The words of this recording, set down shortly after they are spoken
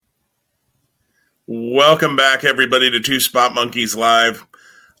Welcome back, everybody, to Two Spot Monkeys Live.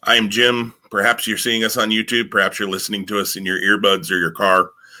 I am Jim. Perhaps you're seeing us on YouTube. Perhaps you're listening to us in your earbuds or your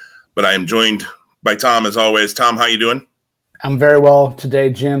car. But I am joined by Tom, as always. Tom, how you doing? I'm very well today,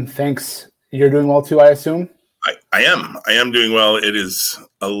 Jim. Thanks. You're doing well too, I assume? I am. I am doing well. It is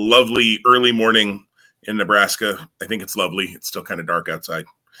a lovely early morning in Nebraska. I think it's lovely. It's still kind of dark outside.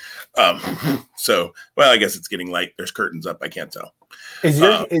 I guess it's getting light. There's curtains up. I can't tell. Is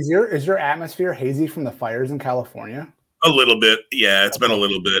your atmosphere hazy from the fires in California? A little bit. Yeah, it's been a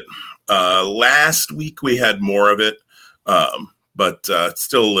little bit. Last week we had more of it, but it's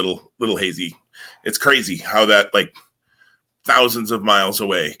still a little hazy. It's crazy how that, like, thousands of miles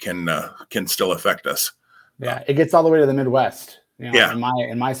away can still affect us. Yeah, it gets all the way to the Midwest. Yeah.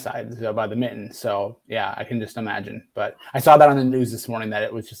 in my side, so by the mitten. So yeah, I can just imagine. But I saw that on the news this morning that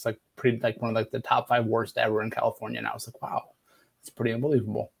it was just one of the top 5 worst ever in California, and I was like, wow, it's pretty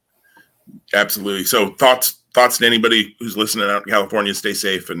unbelievable. Absolutely. So thoughts to anybody who's listening out in California, stay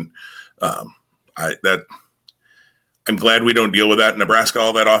safe. And I'm glad we don't deal with that in Nebraska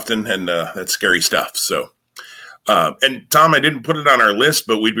all that often, and that's scary stuff. So, and Tom, I didn't put it on our list,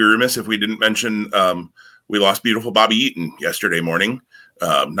 but we'd be remiss if we didn't mention we lost beautiful Bobby Eaton yesterday morning.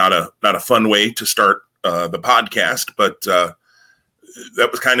 Not a fun way to start the podcast, but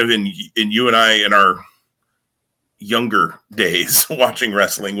that was kind of in you and I in our younger days watching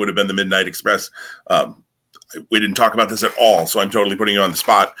wrestling would have been the Midnight Express. We didn't talk about this at all, so I'm totally putting you on the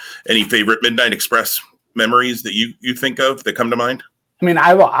spot. Any favorite Midnight Express memories that you think of that come to mind? I mean,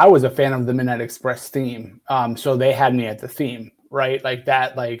 I was a fan of the Midnight Express theme, so they had me at the theme, right? Like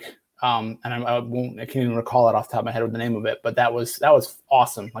that, and I can't even recall it off the top of my head with the name of it, but that was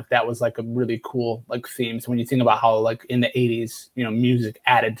awesome. Like that was like a really cool theme. So when you think about how like in the 80s, music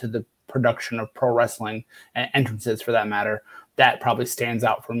added to the production of pro wrestling and entrances for that matter, that probably stands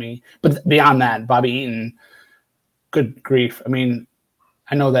out for me. But beyond that, Bobby Eaton, good grief. I mean,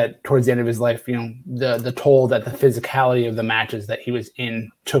 I know that towards the end of his life, the toll that the physicality of the matches that he was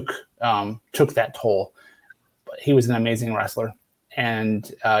in took that toll. But he was an amazing wrestler.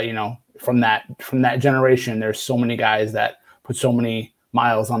 And from that generation, there's so many guys that put so many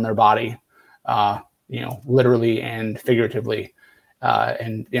miles on their body, literally and figuratively.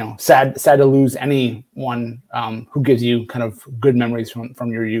 And sad to lose anyone who gives you kind of good memories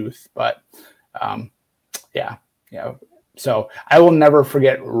from your youth. But yeah. So I will never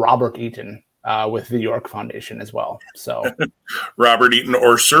forget Robert Eaton with the York Foundation as well. So Robert Eaton,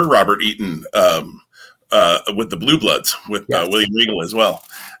 or Sir Robert Eaton, with the Blue Bloods, with yes. William Regal as well.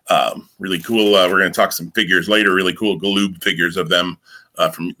 Really cool. We're going to talk some figures later. Really cool Galoob figures of them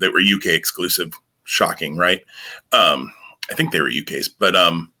that were UK exclusive. Shocking, right? I think they were UK's, but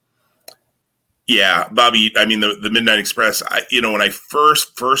yeah, Bobby. I mean, the Midnight Express. When I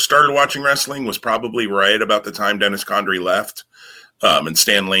first started watching wrestling was probably right about the time Dennis Condrey left, and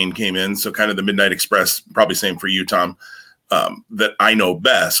Stan Lane came in. So kind of the Midnight Express, probably same for you, Tom. That I know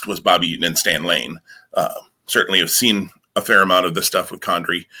best was Bobby Eaton and Stan Lane. Certainly have seen a fair amount of the stuff with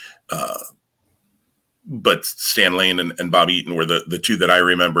Condrey, but Stan Lane and Bobby Eaton were the two that I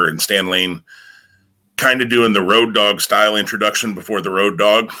remember. And Stan Lane kind of doing the Road Dogg style introduction before the Road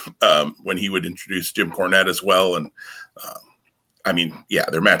Dogg, when he would introduce Jim Cornette as well. And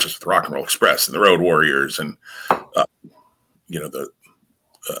their matches with Rock and Roll Express and the Road Warriors and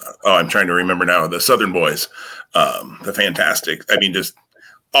I'm trying to remember now, the Southern Boys, the Fantastic. I mean, just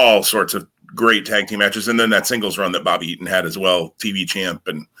all sorts of great tag team matches. And then that singles run that Bobby Eaton had as well, TV champ,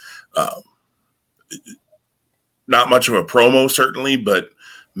 and not much of a promo certainly, but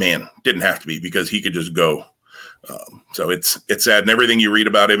man, didn't have to be because he could just go. So it's sad, and everything you read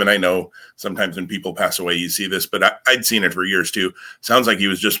about him. And I know sometimes when people pass away, you see this, but I'd seen it for years too. Sounds like he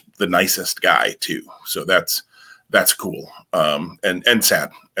was just the nicest guy too. So that's cool. And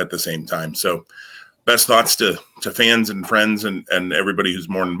sad at the same time. So best thoughts to fans and friends and everybody who's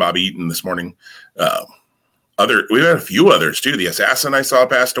mourning Bobby Eaton this morning. We had a few others too. The Assassin I saw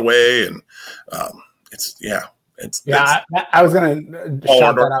passed away, and I was going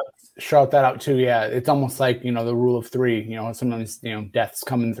to shout that out too. Yeah. It's almost like, the rule of 3, sometimes, deaths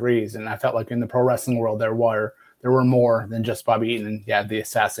come in 3s. And I felt like in the pro wrestling world, there were more than just Bobby Eaton. And yeah, the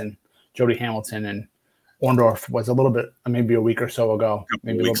Assassin, Jody Hamilton, and Orndorff was a little bit, maybe a week or so ago,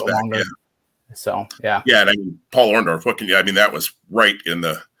 maybe a little bit longer. Yeah. So, yeah. Yeah. And I mean, Paul Orndorff, that was right in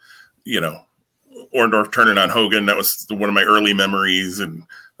the, Orndorff turning on Hogan. That was one of my early memories. And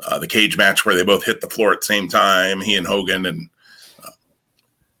the cage match where they both hit the floor at the same time, he and Hogan. And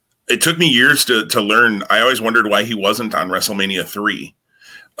it took me years to learn. I always wondered why he wasn't on WrestleMania 3.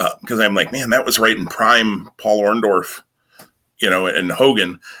 Because I'm like, man, that was right in prime Paul Orndorff, and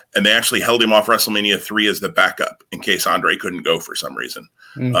Hogan, and they actually held him off WrestleMania 3 as the backup in case Andre couldn't go for some reason,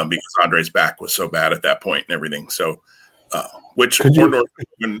 because Andre's back was so bad at that point and everything. So, which Orndorff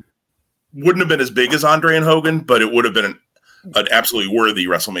wouldn't have been as big as Andre and Hogan, but it would have been an absolutely worthy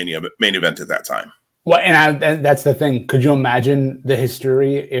WrestleMania main event at that time. Well, and that's the thing. Could you imagine the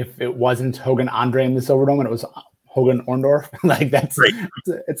history if it wasn't Hogan Andre in the Silverdome and it was Hogan Orndorff? Like that's great.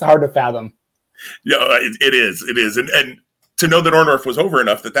 It's hard to fathom. Yeah, it is. And to know that Orndorff was over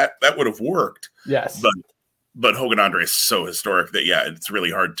enough that would have worked. Yes. But Hogan Andre is so historic that it's really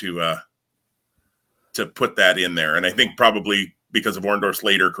hard to put that in there. And I think probably because of Orndorff's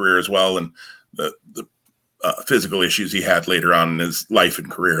later career as well, and the physical issues he had later on in his life and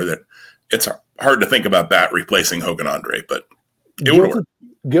career, that it's hard to think about that replacing Hogan Andre, but it would work.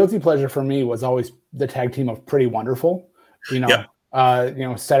 Guilty pleasure for me was always the tag team of Pretty Wonderful.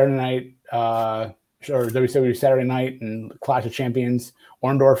 Saturday night, or WCW Saturday Night and Clash of Champions,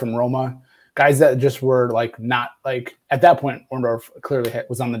 Orndorff and Roma, guys that just were like not like at that point. Orndorff clearly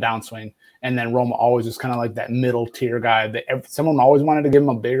was on the downswing, and then Roma always was kind of like that middle tier guy that someone always wanted to give him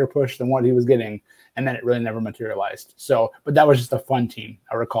a bigger push than what he was getting, and then it really never materialized. So, but that was just a fun team,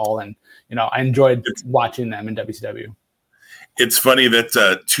 I recall, and I enjoyed watching them in WCW. It's funny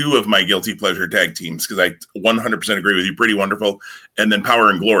that two of my guilty pleasure tag teams, because I 100% agree with you, Pretty Wonderful, and then Power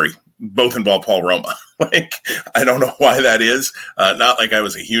and Glory, both involve Paul Roma. Like, I don't know why that is. Not like I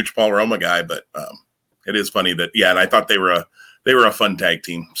was a huge Paul Roma guy, but it is funny that, and I thought they were a fun tag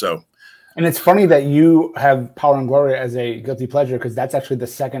team. So, and it's funny that you have Power and Glory as a guilty pleasure, because that's actually the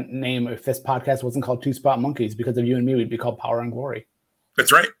second name. If this podcast wasn't called Two Spot Monkeys, because of you and me, we'd be called Power and Glory.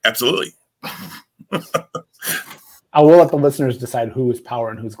 That's right. Absolutely. I will let the listeners decide who is Power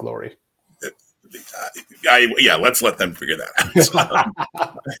and who's Glory. Let's let them figure that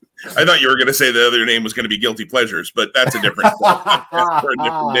out. I thought you were going to say the other name was going to be Guilty Pleasures, but that's a different for a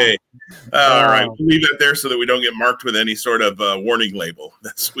different day. All right, we'll leave it there so that we don't get marked with any sort of warning label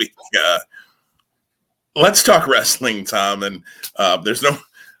this week. Let's talk wrestling, Tom, and there's no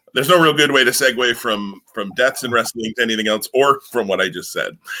real good way to segue from deaths in wrestling to anything else, or from what I just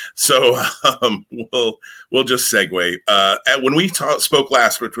said. So we'll just segue. When we spoke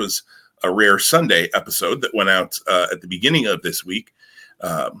last, which was a rare Sunday episode that went out at the beginning of this week,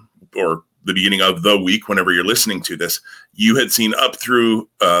 or the beginning of the week, whenever you're listening to this, you had seen up through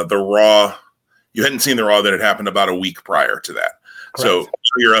the Raw. You hadn't seen the Raw that had happened about a week prior to that. Correct. So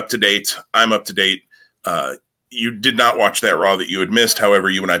you're up to date. I'm up to date. You did not watch that Raw that you had missed. However,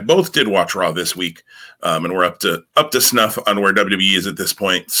 you and I both did watch Raw this week, and we're up to snuff on where WWE is at this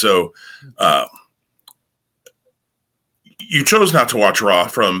point. So you chose not to watch Raw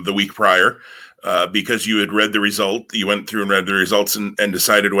from the week prior because you had read the result. You went through and read the results and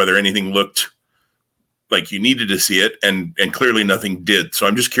decided whether anything looked like you needed to see it, and clearly nothing did. So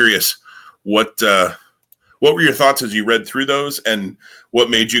I'm just curious, what were your thoughts as you read through those, and what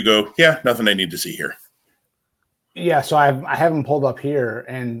made you go, yeah, nothing I need to see here? Yeah, so I have them pulled up here,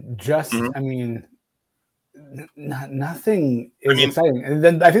 and just nothing is exciting. And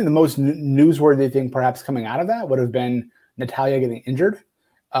then I think the most newsworthy thing perhaps coming out of that would have been Natalya getting injured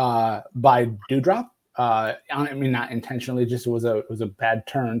by Doudrop. Not intentionally, just it was a bad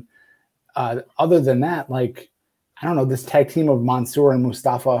turn. Other than that, like, I don't know, this tag team of Mansoor and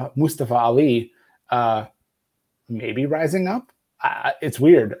Mustafa Ali maybe rising up. It's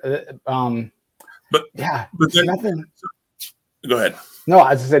weird. But then, nothing. Go ahead. No,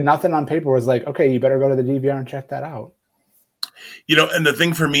 I just said nothing on paper was like, okay, you better go to the DVR and check that out. And the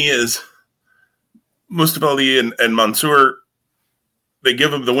thing for me is Mustafa Ali and Mansoor, they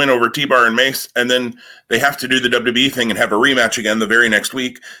give them the win over T-Bar and Mace, and then they have to do the WWE thing and have a rematch again the very next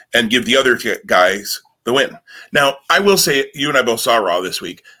week and give the other guys the win. Now, I will say, you and I both saw Raw this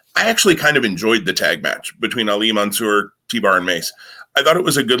week. I actually kind of enjoyed the tag match between Ali, Mansoor, T-Bar, and Mace. I thought it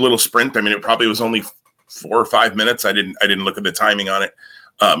was a good little sprint. I mean, it probably was only 4 or 5 minutes. I didn't look at the timing on it.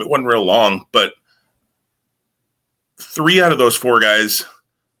 It wasn't real long, but 3 out of those 4 guys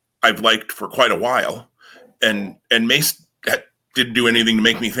I've liked for quite a while, and Mace didn't do anything to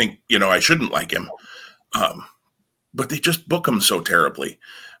make me think, I shouldn't like him. But they just book him so terribly.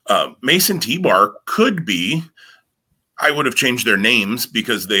 Mace and T-Bar could be. I would have changed their names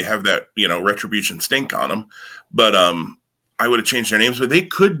because they have that, Retribution stink on them. But I would have changed their names, but they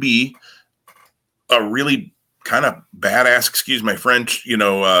could be a really kind of badass, excuse my French,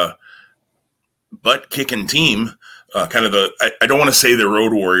 butt-kicking team. I don't want to say the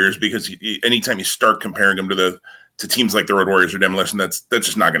Road Warriors, because anytime you start comparing them to teams like the Road Warriors or Demolition, that's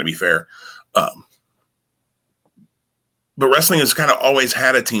just not going to be fair. But wrestling has kind of always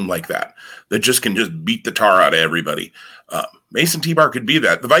had a team like that just can just beat the tar out of everybody. Mason T-Bar could be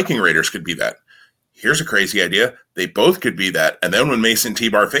that. The Viking Raiders could be that. Here's a crazy idea. They both could be that. And then when Mason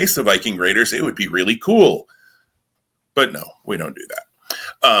T-Bar faced the Viking Raiders, it would be really cool. But no, we don't do that.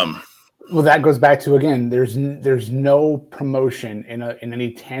 Well, that goes back to, again, there's no promotion in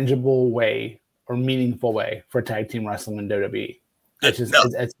any tangible way or meaningful way for tag team wrestling in WWE. It's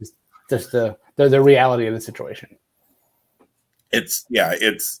just the reality of the situation. It's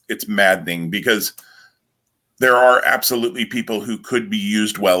maddening because there are absolutely people who could be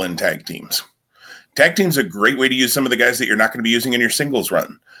used well in tag teams. Tag team's a great way to use some of the guys that you're not going to be using in your singles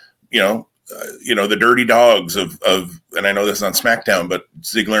run. The Dirty Dogs of, and I know this is on SmackDown, but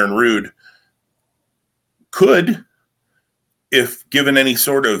Ziggler and Rude could, if given any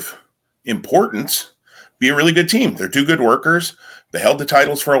sort of importance, be a really good team. They're two good workers. They held the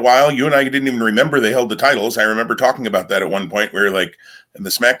titles for a while. You and I didn't even remember they held the titles. I remember talking about that at one point. We were like, and the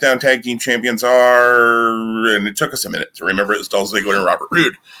SmackDown Tag Team Champions are, and it took us a minute to remember it was Dolph Ziggler and Robert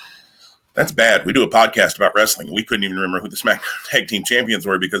Roode. That's bad. We do a podcast about wrestling. We couldn't even remember who the SmackDown Tag Team Champions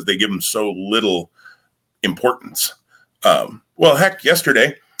were because they give them so little importance. Heck,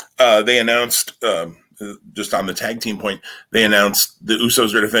 yesterday they announced, just on the tag team point, they announced the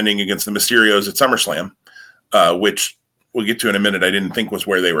Usos are defending against the Mysterios at SummerSlam, which we'll get to in a minute. I didn't think was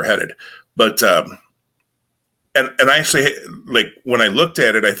where they were headed. But, and I actually, like, when I looked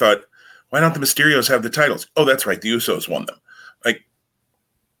at it, I thought, why don't the Mysterios have the titles? Oh, that's right. The Usos won them. Like,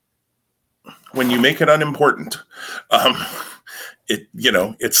 when you make it unimportant,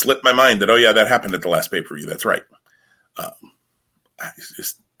 it slipped my mind that, oh yeah, that happened at the last pay-per-view. That's right.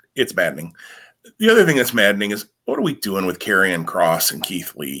 It's maddening. The other thing that's maddening is, what are we doing with Karrion Kross and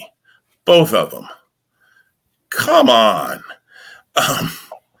Keith Lee? Both of them. Come on.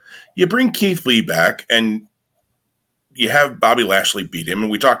 You bring Keith Lee back and you have Bobby Lashley beat him,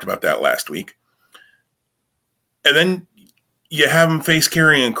 and we talked about that last week. And then you have him face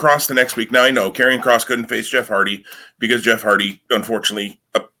Karrion Kross the next week. Now, I know Karrion Kross couldn't face Jeff Hardy because Jeff Hardy, unfortunately,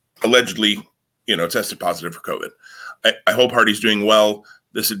 allegedly, tested positive for COVID. I hope Hardy's doing well.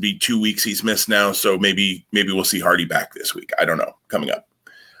 This would be 2 weeks he's missed now, so maybe we'll see Hardy back this week. I don't know, coming up.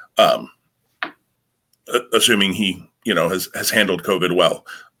 Assuming he, has handled COVID well,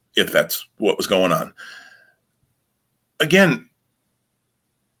 if that's what was going on. Again,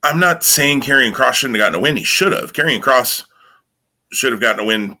 I'm not saying Karrion Kross shouldn't have gotten a win. He should have. Karrion Kross should have gotten a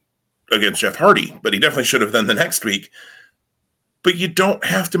win against Jeff Hardy, but he definitely should have done the next week. But you don't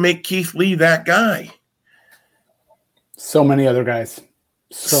have to make Keith Lee that guy. So many other guys.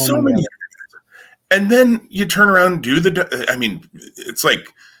 So many other guys. And then you turn around and do it's like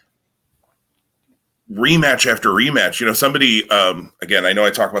rematch after rematch. Somebody, again, I know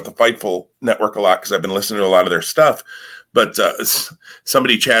I talk about the Fightful Network a lot because I've been listening to a lot of their stuff, but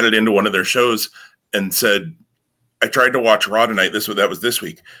somebody chatted into one of their shows and said, I tried to watch Raw tonight. That was this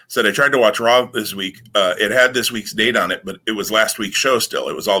week. Said, I tried to watch Raw this week. It had this week's date on it, but it was last week's show still.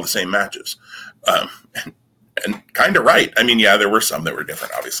 It was all the same matches. And kind of right. There were some that were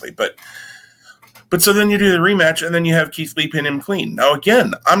different, obviously. But so then you do the rematch, and then you have Keith Lee pin him clean. Now,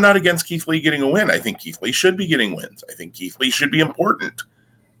 again, I'm not against Keith Lee getting a win. I think Keith Lee should be getting wins. I think Keith Lee should be important.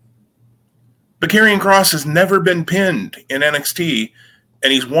 But Karrion Kross has never been pinned in NXT,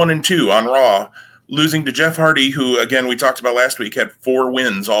 and he's 1-2 on Raw, losing to Jeff Hardy, who, again, we talked about last week, had 4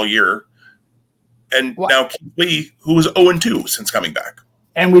 wins all year. And now Keith Lee, who was 0-2 since coming back.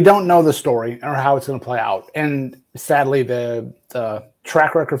 And we don't know the story or how it's going to play out. And sadly, the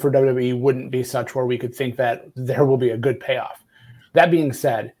track record for WWE wouldn't be such where we could think that there will be a good payoff. That being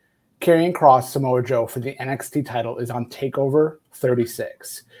said, Karrion Kross, Samoa Joe for the NXT title is on TakeOver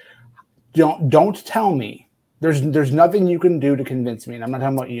 36. Don't tell me. There's nothing you can do to convince me. And I'm not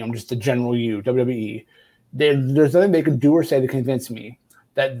talking about you. I'm just the general you, WWE. There's nothing they could do or say to convince me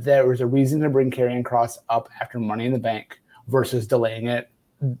that there was a reason to bring Karrion Kross up after Money in the Bank versus delaying it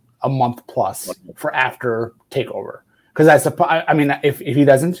a month plus for after TakeOver. Because if he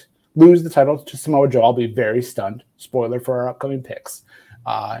doesn't lose the title to Samoa Joe, I'll be very stunned. Spoiler for our upcoming picks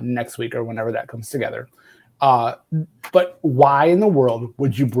next week or whenever that comes together. But why in the world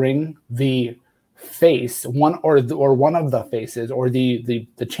would you bring the face, one of the faces, or the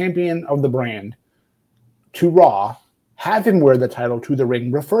champion of the brand to Raw, have him wear the title to the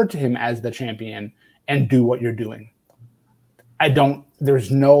ring, refer to him as the champion, and do what you're doing?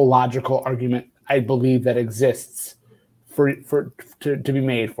 There's no logical argument I believe that exists to be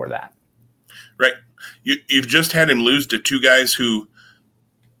made for that. Right. You've just had him lose to 2 guys who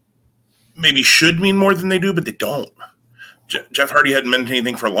maybe should mean more than they do, but they don't. Jeff Hardy hadn't meant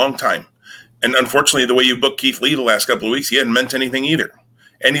anything for a long time. And unfortunately, the way you booked Keith Lee the last couple of weeks, he hadn't meant anything either.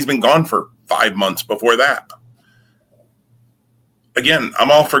 And he's been gone for 5 months before that. Again,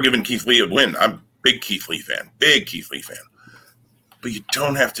 I'm all for giving Keith Lee a win. I'm a big Keith Lee fan. But you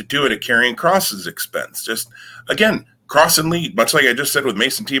don't have to do it at Karrion Kross's expense. Just, again, Kross and Lee, much like I just said with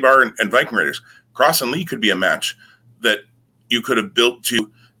Mason T-Bar and Viking Raiders, Kross and Lee could be a match that you could have built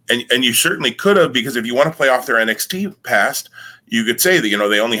to, and you certainly could have, because if you want to play off their NXT past, you could say that,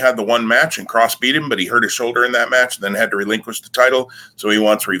 they only had the one match and Kross beat him, but he hurt his shoulder in that match and then had to relinquish the title. So he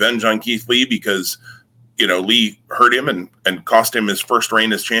wants revenge on Keith Lee because, Lee hurt him and cost him his first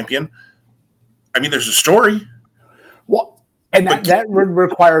reign as champion. I mean, there's a story. Well, and that would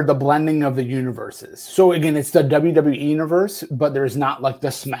require the blending of the universes. So again, it's the WWE universe, but there's not like the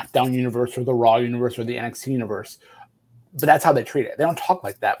SmackDown universe or the Raw universe or the NXT universe. But that's how they treat it. They don't talk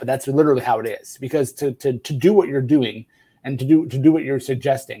like that, but that's literally how it is. Because to do what you're doing and to do what you're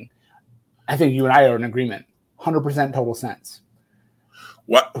suggesting, I think you and I are in agreement. 100% total sense.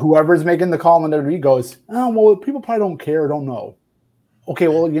 What? Whoever's making the call in WWE goes, oh, well, people probably don't care or don't know. Okay,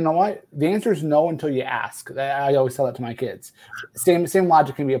 well, you know what? The answer is no until you ask. I always tell that to my kids. Same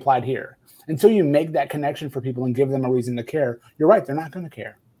logic can be applied here. Until you make that connection for people and give them a reason to care, you're right, they're not going to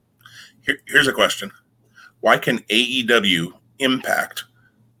care. Here's a question. Why can AEW, Impact,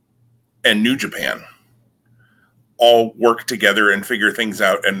 and New Japan all work together and figure things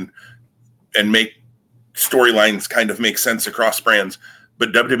out and make storylines kind of make sense across brands,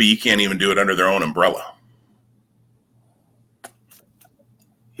 but WWE can't even do it under their own umbrella?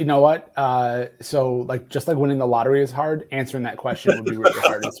 You know what? So just like winning the lottery is hard, answering that question would be really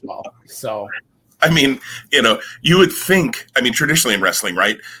hard as well. So, I mean, you would think, traditionally in wrestling,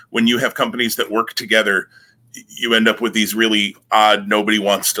 right? When you have companies that work together, you end up with these really odd, nobody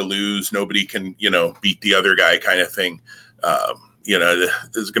wants to lose, nobody can, beat the other guy kind of thing.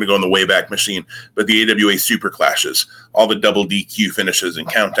 This is going to go in the Wayback Machine, but the AWA Super Clashes, all the double DQ finishes and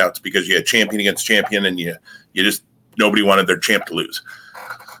countouts because you had champion against champion and you just, nobody wanted their champ to lose.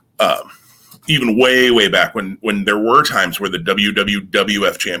 Even way back when there were times where the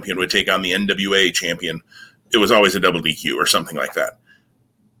WWF champion would take on the NWA champion, it was always a double DQ or something like that.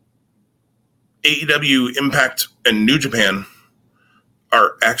 AEW, Impact, and New Japan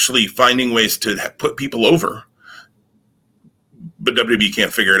are actually finding ways to put people over, but WWE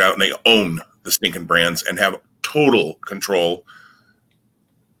can't figure it out, and they own the stinking brands and have total control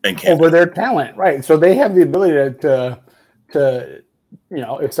and over their talent, right? So they have the ability to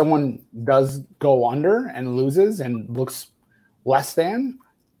if someone does go under and loses and looks less than,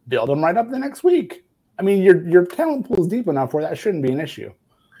 build them right up the next week. I mean, your talent pool is deep enough where that shouldn't be an issue.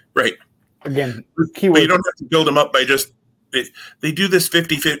 Right. Again, keyword. You don't have to build them up by just they do this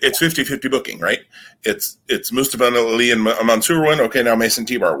 50-50. It's 50-50 booking, right? It's Mustafa Ali and Mansoor win. Okay, now Mason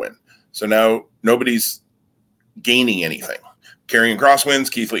T-Bar win. So now nobody's gaining anything. Karrion Kross wins,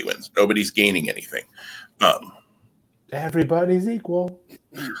 Keith Lee wins. Nobody's gaining anything. Everybody's equal.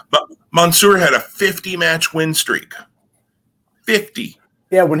 But Mansoor had a 50-match win streak. 50.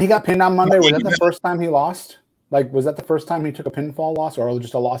 Yeah, when he got pinned on Monday, was that the first time he lost? Was that the first time he took a pinfall loss or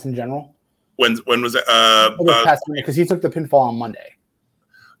just a loss in general? When was that? Because he took the pinfall on Monday.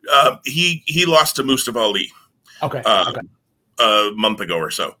 He lost to Mustafa Ali. Okay. A month ago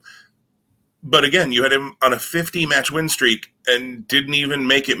or so. But again, you had him on a 50-match win streak and didn't even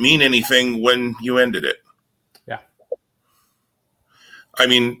make it mean anything when you ended it. Yeah. I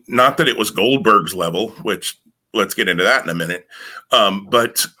mean, not that it was Goldberg's level, which let's get into that in a minute.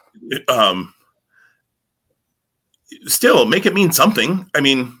 But still, make it mean something. I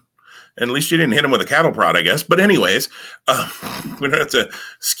mean, and at least you didn't hit him with a cattle prod, I guess. But anyways, we don't have to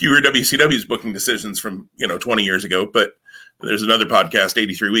skewer WCW's booking decisions from 20 years ago. But there's another podcast,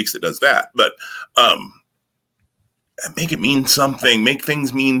 83 Weeks, that does that. But make it mean something. Make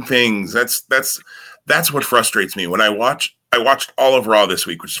things mean things. That's what frustrates me. When I watched all of Raw this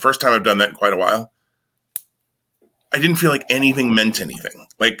week, which is the first time I've done that in quite a while. I didn't feel like anything meant anything.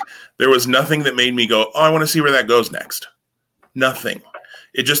 Like there was nothing that made me go, oh, I want to see where that goes next. Nothing.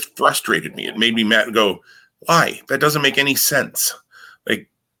 It just frustrated me. It made me mad and go, why? That doesn't make any sense. Like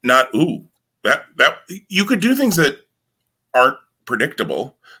that you could do things that aren't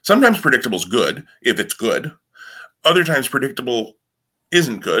predictable. Sometimes predictable is good if it's good. Other times predictable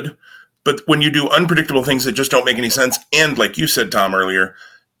isn't good. But when you do unpredictable things that just don't make any sense, and like you said, Tom, earlier,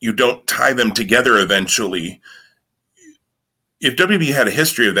 you don't tie them together eventually. If WB had a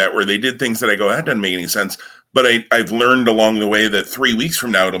history of that where they did things that I go, that doesn't make any sense, but I've learned along the way that 3 weeks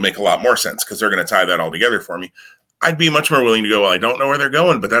from now it'll make a lot more sense because they're going to tie that all together for me, I'd be much more willing to go, well, I don't know where they're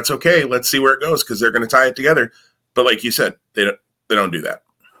going, but that's okay. Let's see where it goes because they're going to tie it together. But like you said, they don't do that.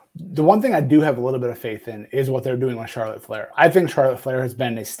 The one thing I do have a little bit of faith in is what they're doing with Charlotte Flair. I think Charlotte Flair has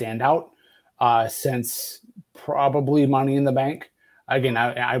been a standout since probably Money in the Bank. Again,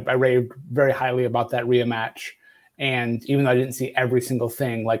 I raved very highly about that Rhea match. And even though I didn't see every single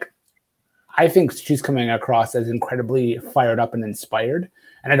thing, like, I think she's coming across as incredibly fired up and inspired.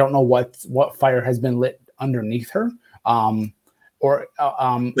 And I don't know what fire has been lit underneath her. Or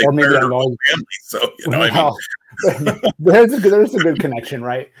maybe I've always, family, so I mean, there's a good connection,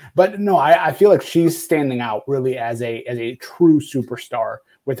 right? But no, I feel like she's standing out really as a true superstar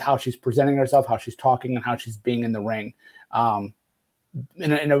with how she's presenting herself, how she's talking, and how she's being in the ring,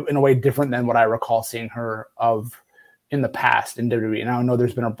 in a way different than what I recall seeing her of in the past in WWE. And I know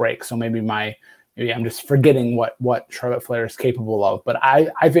there's been a break, so maybe I'm just forgetting what Charlotte Flair is capable of. But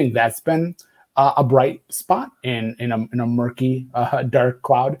I think that's been a bright spot in a murky, dark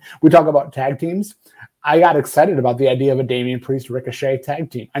cloud. We talk about tag teams. I got excited about the idea of a Damian Priest Ricochet tag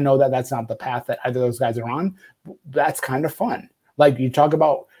team. I know that that's not the path that either of those guys are on. But that's kind of fun. Like, you talk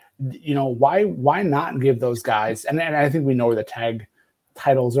about, why not give those guys, and I think we know where the tag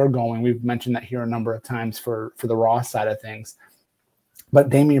titles are going. We've mentioned that here a number of times for the Raw side of things. But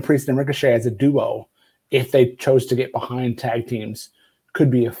Damian Priest and Ricochet as a duo, if they chose to get behind tag teams, could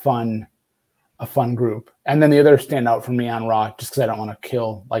be a fun group. And then the other standout for me on Raw, just because I don't want to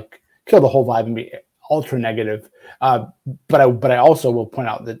kill the whole vibe and be ultra negative. But I also will point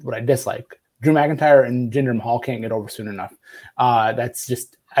out that what I dislike, Drew McIntyre and Jinder Mahal can't get over soon enough. That's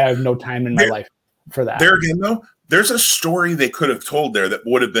just, I have no time in my life for that. There again, though, there's a story they could have told there that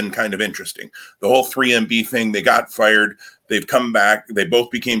would have been kind of interesting. The whole 3MB thing, they got fired. They've come back. They both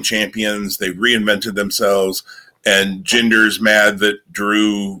became champions. They reinvented themselves. And Jinder's mad that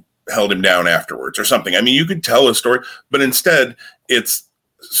Drew held him down afterwards or something. I mean, you could tell a story, but instead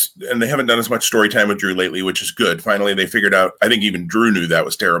and they haven't done as much story time with Drew lately, which is good. Finally, they figured out, I think even Drew knew that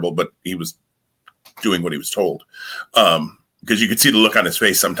was terrible, but he was doing what he was told. Because you could see the look on his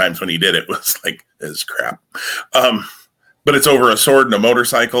face sometimes when he did it was like, this is crap. But it's over a sword and a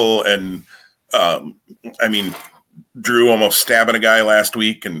motorcycle. And I mean, Drew almost stabbing a guy last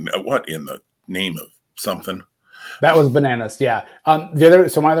week. And what in the name of something? That was bananas, yeah. My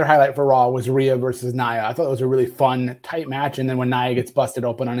other highlight for Raw was Rhea versus Nia. I thought it was a really fun, tight match. And then when Nia gets busted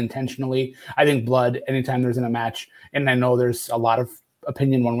open unintentionally, I think blood, anytime there's in a match, and I know there's a lot of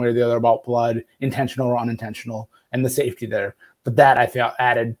opinion one way or the other about blood, intentional or unintentional, and the safety there. But that I felt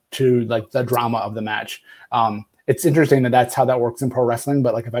added to like the drama of the match. It's interesting that that's how that works in pro wrestling.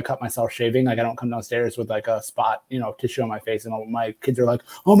 But like, if I cut myself shaving, like, I don't come downstairs with like a spot, tissue on my face, and my kids are like,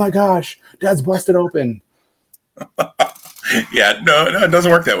 "Oh my gosh, Dad's busted open." Yeah, no, it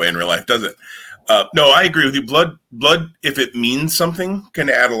doesn't work that way in real life, does it? No, I agree with you. Blood, if it means something, can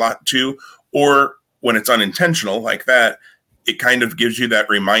add a lot too. Or when it's unintentional like that, it kind of gives you that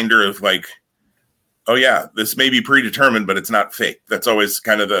reminder of like, oh yeah, this may be predetermined, but it's not fake. That's always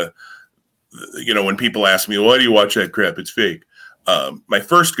kind of when people ask me, why do you watch that crap? It's fake. My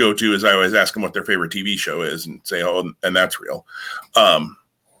first go-to is I always ask them what their favorite TV show is and say, oh, and that's real.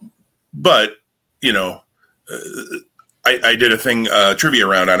 But I did a thing, trivia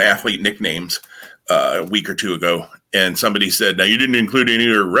round on athlete nicknames a week or two ago, and somebody said, now you didn't include any of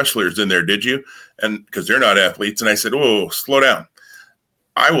your wrestlers in there, did you? And because they're not athletes. And I said, whoa, slow down.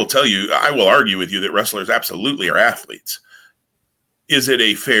 I will tell you, I will argue with you that wrestlers absolutely are athletes. Is it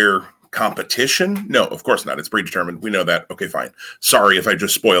a fair competition? No, of course not. It's predetermined. We know that. Okay, fine. Sorry if I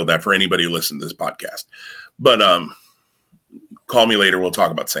just spoiled that for anybody who listened to this podcast. But call me later. We'll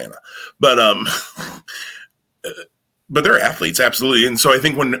talk about Santa. But they're athletes, absolutely. And so I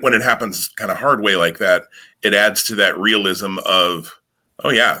think when it happens kind of hard way like that, it adds to that realism of, oh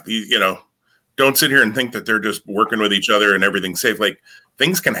yeah, don't sit here and think that they're just working with each other and everything's safe. Like,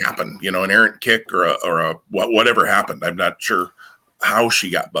 things can happen, an errant kick or a whatever happened. I'm not sure how she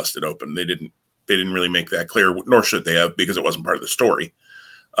got busted open. They didn't really make that clear, nor should they have, because it wasn't part of the story.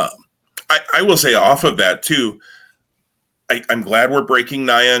 I will say off of that too, I'm glad we're breaking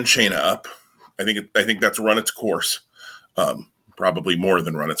Nia and Shayna up. I think that's run its course. Probably more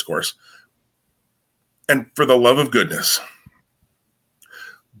than run its course. And for the love of goodness,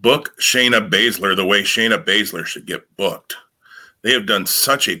 book Shayna Baszler the way Shayna Baszler should get booked. They have done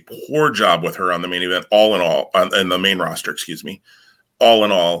such a poor job with her on the main event, all in all, on the main roster, all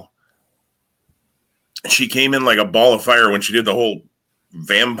in all. She came in like a ball of fire when she did the whole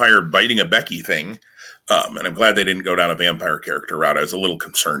vampire biting a Becky thing. And I'm glad they didn't go down a vampire character route. I was a little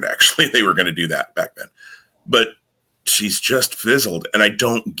concerned, actually, they were going to do that back then. But she's just fizzled, and I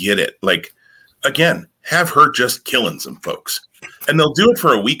don't get it. Like, again, have her just killing some folks. And they'll do it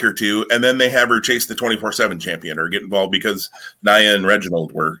for a week or two, and then they have her chase the 24/7 champion or get involved because Nia and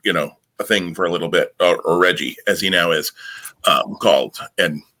Reginald were, a thing for a little bit, or Reggie, as he now is called,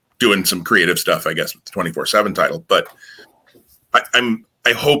 and doing some creative stuff, I guess, with the 24/7 title. But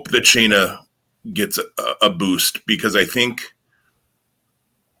I hope that Shayna gets a boost, because I think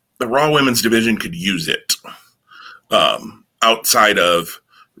the Raw Women's division could use it outside of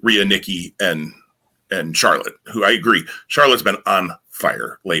Rhea, Nikki, and Charlotte, who I agree. Charlotte's been on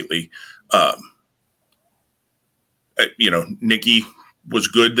fire lately. Nikki was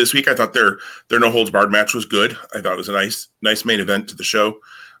good this week. I thought their no holds barred match was good. I thought it was a nice main event to the show.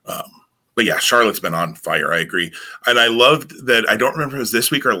 But yeah, Charlotte's been on fire. I agree. And I loved that. I don't remember if it was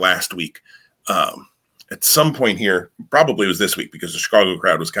this week or last week. At some point here, probably it was this week, because the Chicago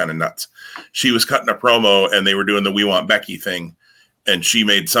crowd was kind of nuts. She was cutting a promo and they were doing the "We Want Becky" thing. And she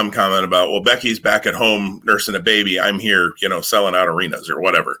made some comment about, well, Becky's back at home nursing a baby. I'm here, selling out arenas or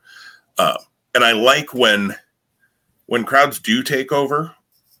whatever. And I like when crowds do take over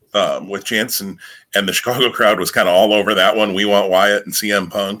with chants, and the Chicago crowd was kind of all over that one. We want Wyatt and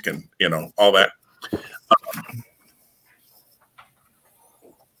CM Punk and, all that.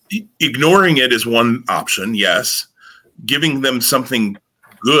 Ignoring it is one option, yes. Giving them something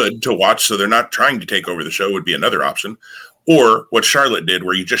good to watch so they're not trying to take over the show would be another option. Or what Charlotte did,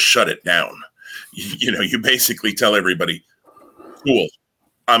 where you just shut it down. You basically tell everybody, cool,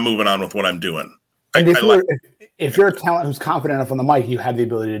 I'm moving on with what I'm doing. And if you're a talent who's confident enough on the mic, you have the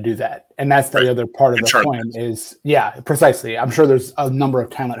ability to do that. And that's the other part of the coin is, yeah, precisely. I'm sure there's a number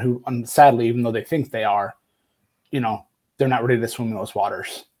of talent who, sadly, even though they think they are, they're not ready to swim in those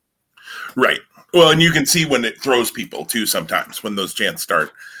waters. Right. Well, and you can see when it throws people too sometimes when those chants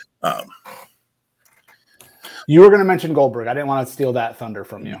start. You were going to mention Goldberg. I didn't want to steal that thunder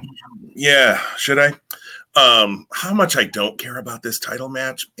from you. Yeah. Should I? How much I don't care about this title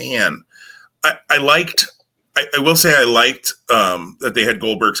match, man. I will say I liked that they had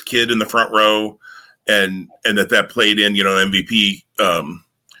Goldberg's kid in the front row, and that played in, MVP,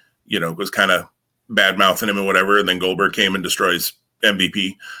 was kind of bad mouthing him and whatever. And then Goldberg came and destroys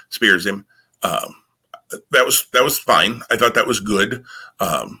MVP, spears him. That was fine. I thought that was good.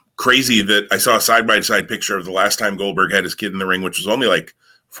 Crazy that I saw a side-by-side picture of the last time Goldberg had his kid in the ring, which was only like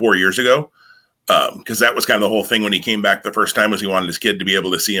 4 years ago. Because that was kind of the whole thing when he came back the first time, was he wanted his kid to be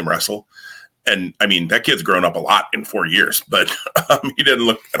able to see him wrestle. And I mean, that kid's grown up a lot in 4 years, but he didn't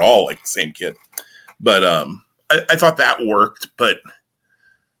look at all like the same kid. But I thought that worked. But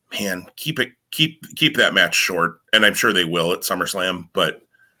man, keep that match short, and I'm sure they will at SummerSlam. But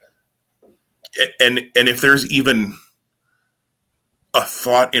and if there's even a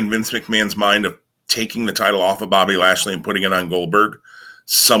thought in Vince McMahon's mind of taking the title off of Bobby Lashley and putting it on Goldberg,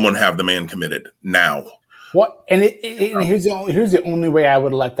 someone have the man committed now. What? And here's the only way I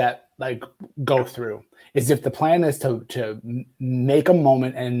would let that go through is if the plan is to make a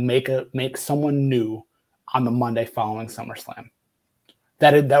moment and make someone new on the Monday following SummerSlam.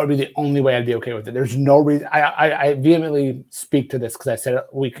 That would be the only way I'd be okay with it. There's no reason. I vehemently speak to this because I said it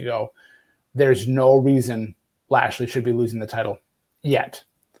a week ago. There's no reason Lashley should be losing the title yet.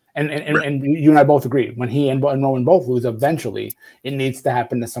 And you and I both agree. When he and Roman both lose, eventually it needs to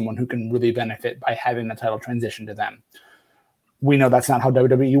happen to someone who can really benefit by having the title transition to them. We know that's not how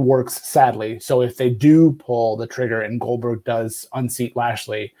WWE works, sadly. So if they do pull the trigger and Goldberg does unseat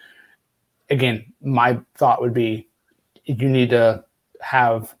Lashley, again, my thought would be you need to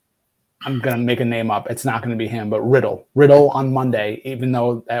have, I'm going to make a name up. It's not going to be him, but Riddle on Monday, even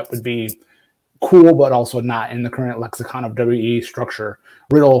though that would be cool, but also not in the current lexicon of WWE structure.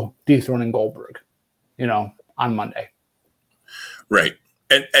 Riddle dethroning Goldberg, on Monday. Right.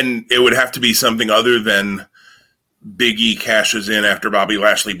 And it would have to be something other than Big E cashes in after Bobby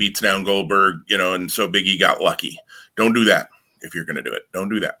Lashley beats down Goldberg, and so Big E got lucky. Don't do that if you're going to do it. Don't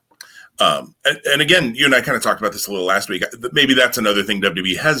do that. And again, you and I kind of talked about this a little last week. Maybe that's another thing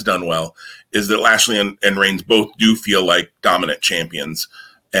WWE has done well, is that Lashley and Reigns both do feel like dominant champions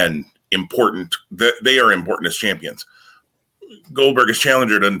and important. They are important as champions. Goldberg as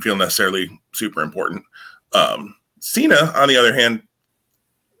challenger doesn't feel necessarily super important. Cena, on the other hand,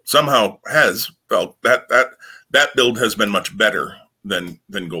 somehow has felt that build has been much better than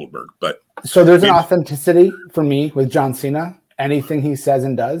Goldberg. But so there's an authenticity for me with John Cena. Anything he says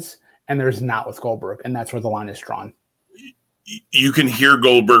and does, and there's not with Goldberg, and that's where the line is drawn. You can hear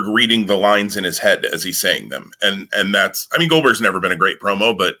Goldberg reading the lines in his head as he's saying them, and that's. I mean, Goldberg's never been a great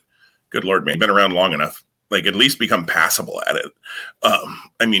promo, but good Lord, man, been around long enough. At least become passable at it.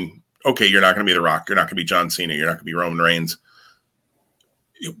 I mean, okay, you're not going to be The Rock. You're not going to be John Cena. You're not going to be Roman Reigns.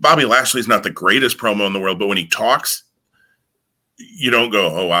 Bobby Lashley's not the greatest promo in the world, but when he talks, you don't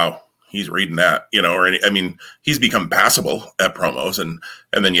go, oh wow, he's reading that, or I mean, he's become passable at promos, and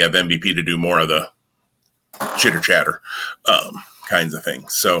then you have MVP to do more of the chitter chatter kinds of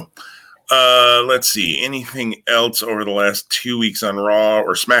things. So let's see, anything else over the last 2 weeks on Raw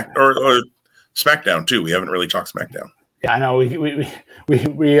or SmackDown too? We haven't really talked SmackDown. Yeah, I know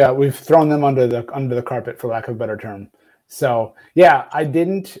we've thrown them under the carpet, for lack of a better term. So yeah, I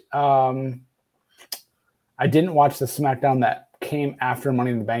didn't watch the SmackDown that came after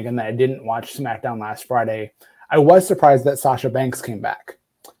Money in the Bank, and then I didn't watch SmackDown last Friday. I was surprised that Sasha Banks came back.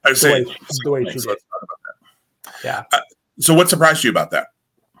 I was saying the way she did. Yeah. So what surprised you about that?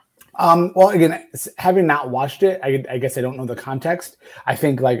 Well, again, having not watched it, I guess I don't know the context. I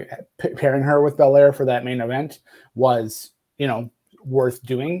think like pairing her with Belair for that main event was, worth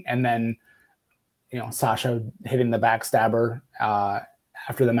doing. And then, Sasha hitting the backstabber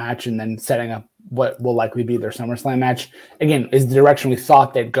after the match and then setting up what will likely be their SummerSlam match, again, is the direction we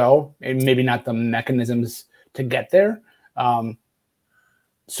thought they'd go, and maybe not the mechanisms to get there.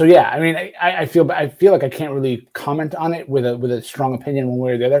 So yeah, I mean, I feel like I can't really comment on it with a strong opinion one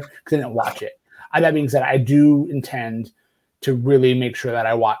way or the other because I didn't watch it. That being said, I do intend to really make sure that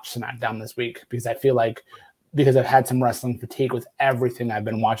I watch SmackDown this week because I feel like because I've had some wrestling fatigue with everything I've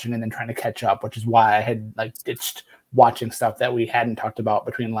been watching and then trying to catch up, which is why I had ditched watching stuff that we hadn't talked about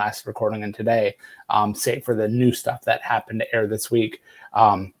between last recording and today, save for the new stuff that happened to air this week.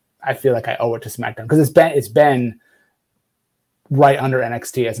 I feel like I owe it to SmackDown because it's been right under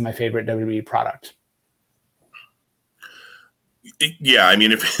NXT as my favorite WWE product. Yeah, I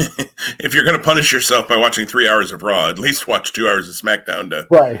mean, if you're going to punish yourself by watching 3 hours of Raw, at least watch 2 hours of SmackDown to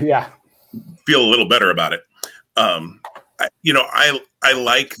feel a little better about it. I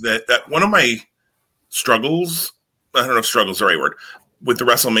like that one of my struggles, I don't know if struggle is the right word, with the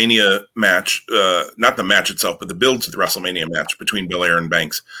WrestleMania match, not the match itself, but the build to the WrestleMania match between Belair and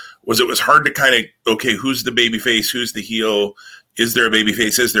Banks, was it was hard to kind of, okay, who's the babyface, who's the heel, is there a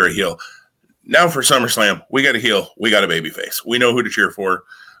babyface, is there a heel? Now for SummerSlam, we got a heel, we got a babyface. We know who to cheer for.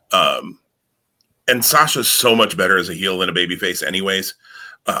 And Sasha's so much better as a heel than a babyface anyways.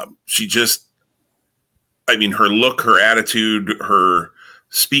 She just, I mean, her look, her attitude, her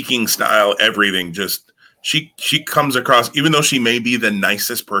speaking style, everything just, she comes across, even though she may be the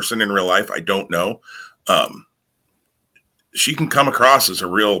nicest person in real life, I don't know. She can come across as a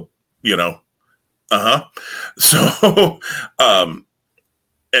real, So,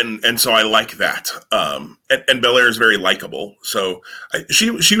 and so I like that. And Belair is very likable. So she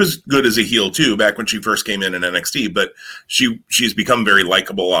was good as a heel too, back when she first came in NXT, but she's become very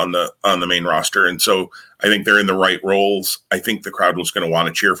likable on the main roster. And so I think they're in the right roles. I think the crowd was going to want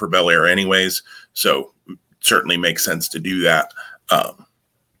to cheer for Belair anyways. So certainly makes sense to do that.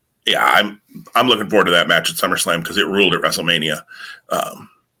 I'm looking forward to that match at SummerSlam because it ruled at WrestleMania.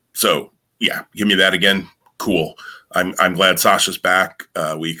 So yeah, give me that again. Cool. I'm glad Sasha's back.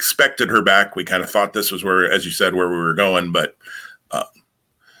 We expected her back. We kind of thought this was where, as you said, where we were going, but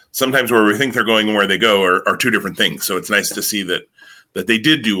sometimes where we think they're going and where they go are two different things. So it's nice to see that they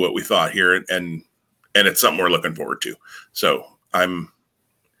did do what we thought here, and it's something we're looking forward to. So I'm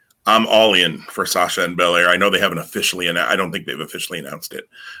all in for Sasha and Belair. I know they haven't officially announced. I don't think they've officially announced it,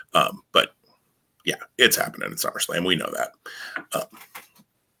 but yeah, it's happening at SummerSlam. We know that.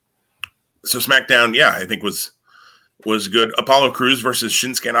 So SmackDown, yeah, I think was good. Apollo Crews versus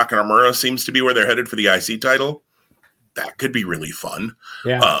Shinsuke Nakamura seems to be where they're headed for the IC title. That could be really fun.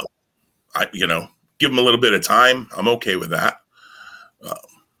 Yeah. Give them a little bit of time. I'm okay with that.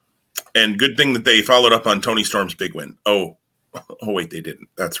 And good thing that they followed up on Toni Storm's big win. Oh wait, they didn't.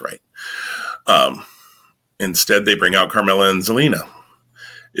 That's right. Instead, they bring out Carmella and Zelina.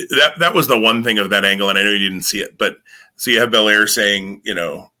 That was the one thing of that angle, and I know you didn't see it, but so you have Belair saying,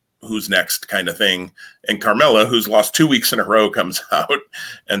 who's next kind of thing. And Carmella, who's lost 2 weeks in a row, comes out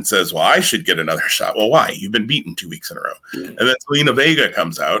and says, well, I should get another shot. Well, why? You've been beaten 2 weeks in a row. And then Zelina Vega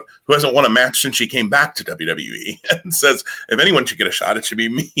comes out, who hasn't won a match since she came back to WWE, and says, if anyone should get a shot, it should be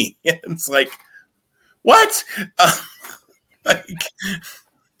me. And it's like, what?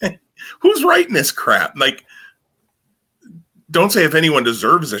 Who's writing this crap? Don't say if anyone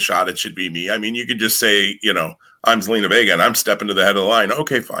deserves a shot, it should be me. I mean, you could just say, I'm Zelina Vega and I'm stepping to the head of the line.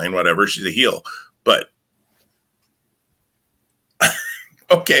 Okay, fine, whatever. She's a heel. But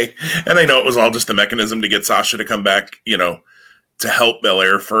okay. And I know it was all just a mechanism to get Sasha to come back, to help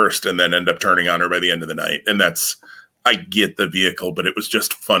Belair first and then end up turning on her by the end of the night. And I get the vehicle, but it was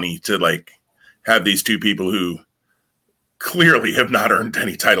just funny to have these two people who clearly have not earned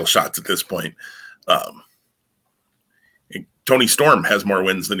any title shots at this point. Toni Storm has more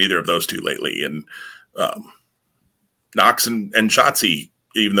wins than either of those two lately. And Nox and Shotzi,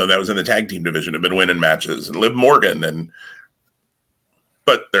 even though that was in the tag team division, have been winning matches, and Liv Morgan,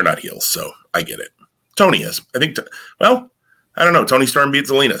 but they're not heels, so I get it. Tony is. I think, I don't know. Tony Storm beat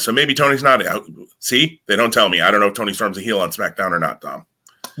Zelina, so maybe Tony's not out. See? They don't tell me. I don't know if Tony Storm's a heel on SmackDown or not, Tom.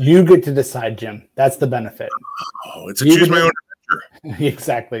 You get to decide, Jim. That's the benefit. Oh, it's a choose my own adventure.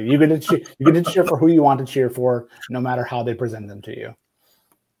 Exactly. You get to cheer for who you want to cheer for, no matter how they present them to you.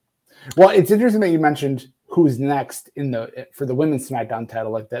 Well, it's interesting that you mentioned who's next for the women's SmackDown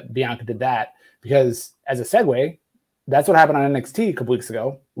title, like that Bianca did that, because as a segue, that's what happened on NXT a couple weeks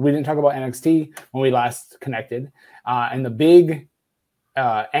ago. We didn't talk about NXT when we last connected, and the big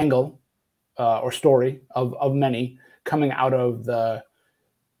angle or story of many coming out of the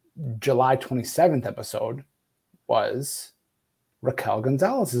July 27th episode was Raquel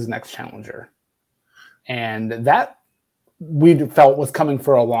Gonzalez's next challenger, and that we felt was coming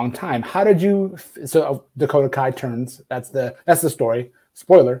for a long time. How did you? So Dakota Kai turns. That's the story.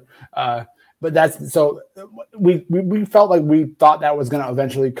 Spoiler. But that's so we felt like we thought that was going to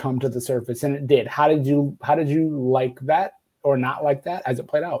eventually come to the surface, and it did. How did you like that or not like that as it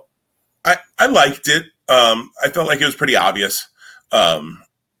played out? I liked it. I felt like it was pretty obvious,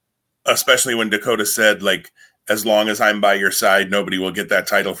 especially when Dakota said, like, as long as I'm by your side, nobody will get that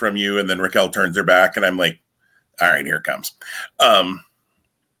title from you. And then Raquel turns her back, and I'm like, all right, here it comes. And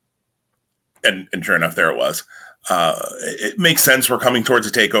sure enough, there it was. It makes sense. We're coming towards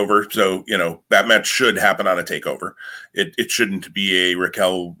a takeover. So, that match should happen on a takeover. It shouldn't be a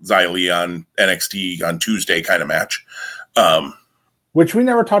Raquel Xylee on NXT on Tuesday kind of match. Which we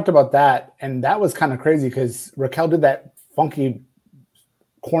never talked about that. And that was kind of crazy because Raquel did that funky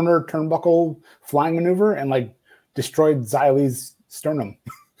corner turnbuckle flying maneuver and like destroyed Xylee's sternum.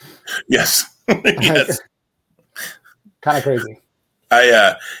 Yes. Yes. Kind of crazy.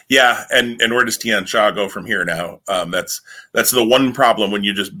 Yeah, and where does Tian Sha go from here now? That's the one problem when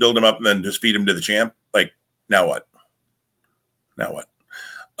you just build him up and then just feed him to the champ. Like, now what?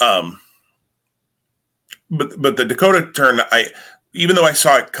 But the Dakota turn, even though I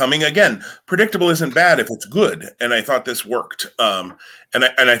saw it coming, again, predictable isn't bad if it's good, and I thought this worked. And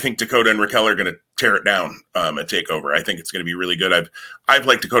I think Dakota and Raquel are going to tear it down at TakeOver. I think it's going to be really good. I've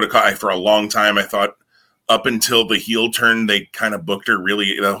liked Dakota Kai for a long time. I thought, up until the heel turn, they kind of booked her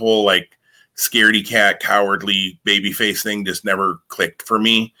really. The whole like scaredy cat, cowardly babyface thing just never clicked for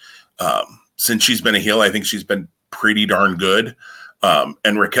me. Since she's been a heel, I think she's been pretty darn good.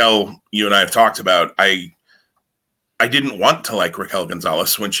 And Raquel, you and I have talked about, I didn't want to like Raquel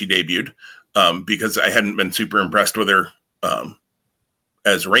Gonzalez when she debuted because I hadn't been super impressed with her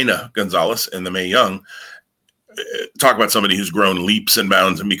as Reina Gonzalez in the Mae Young. Talk about somebody who's grown leaps and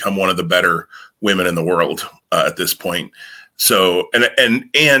bounds and become one of the better women in the world at this point. So,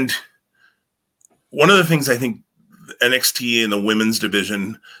 and one of the things I think NXT in the women's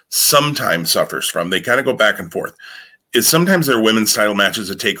division sometimes suffers from, they kind of go back and forth, is sometimes their women's title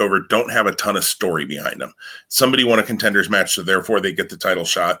matches at TakeOver don't have a ton of story behind them. Somebody won a contenders match, so therefore they get the title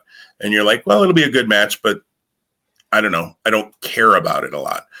shot. And you're like, well, it'll be a good match, but I don't know. I don't care about it a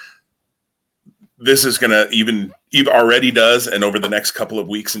lot. This is going to even already does, and over the next couple of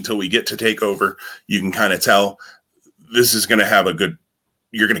weeks until we get to TakeOver, you can kind of tell this is going to have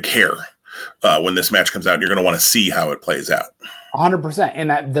you're going to care when this match comes out. You're going to want to see how it plays out. 100%.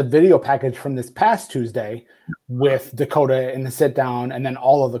 And the video package from this past Tuesday with Dakota in the sit down and then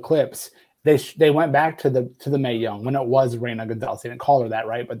all of the clips, they went back to the Mae Young when it was Reina Gonzalez. They didn't call her that,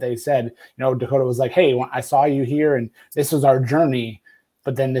 right? But they said, Dakota was like, hey, I saw you here and this was our journey,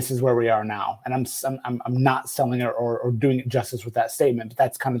 but then this is where we are now. And I'm not selling it or doing it justice with that statement, but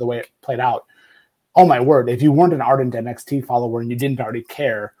that's kind of the way it played out. Oh my word. If you weren't an ardent NXT follower and you didn't already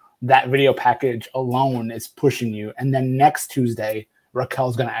care, that video package alone is pushing you. And then next Tuesday,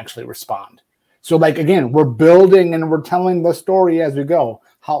 Raquel's going to actually respond. So like, again, we're building and we're telling the story as we go.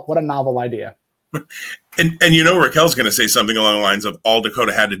 What a novel idea. And Raquel's going to say something along the lines of all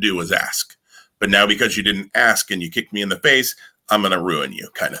Dakota had to do was ask. But now because you didn't ask and you kicked me in the face, I'm going to ruin you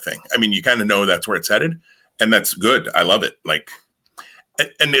kind of thing. I mean, you kind of know that's where it's headed, and that's good. I love it. Like,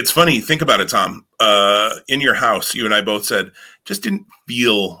 and it's funny. Think about it, Tom. In your house, you and I both said, just didn't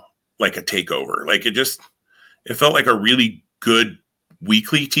feel like a takeover. Like it felt like a really good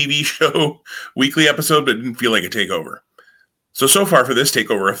weekly TV show, weekly episode, but it didn't feel like a takeover. So far for this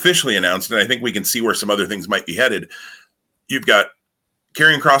takeover officially announced, and I think we can see where some other things might be headed. You've got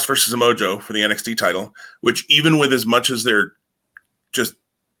Karrion Kross versus Mojo for the NXT title, which even with as much as they're just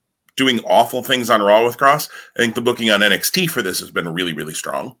doing awful things on Raw with Kross, I think the booking on NXT for this has been really, really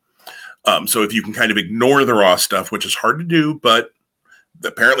strong. So if you can kind of ignore the Raw stuff, which is hard to do, but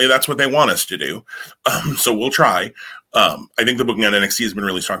Apparently that's what they want us to do. So we'll try. I think the booking on NXT has been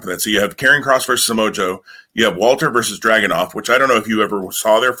really strong for that. So you have Karrion Kross versus Samoa Joe. You have Walter versus Dragunov, which I don't know if you ever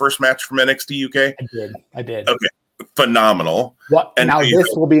saw their first match from NXT UK. I did. Okay. Phenomenal. What? And now this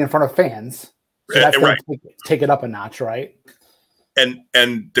will be in front of fans. So that's right. Take it up a notch, right?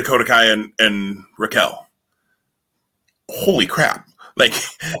 And Dakota Kai and Raquel. Holy crap. Like,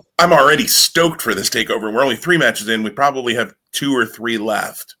 I'm already stoked for this takeover. We're only 3 matches in. We probably have 2 or 3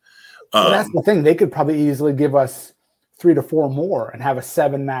 left. Well, that's the thing. They could probably easily give us 3 to 4 more and have a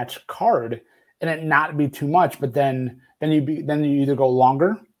 7-match card and it not be too much. But then you either go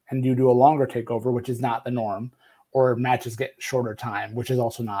longer and you do a longer takeover, which is not the norm, or matches get shorter time, which is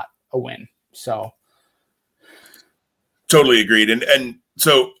also not a win. So totally agreed. And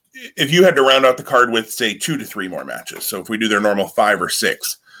so if you had to round out the card with, say, 2 to 3 more matches, so if we do their normal 5 or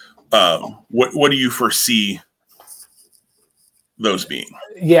 6, what do you foresee those being?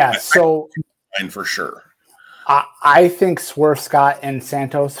 Yeah, so for sure. I think Swerve Scott and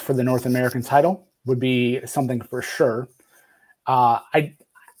Santos for the North American title would be something for sure. I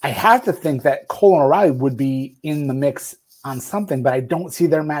have to think that Cole and O'Reilly would be in the mix on something, but I don't see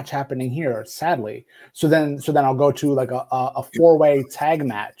their match happening here, sadly. So then I'll go to like a 4-way tag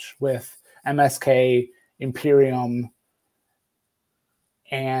match with MSK, Imperium,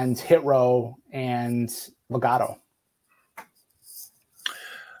 and Hit Row and Legado.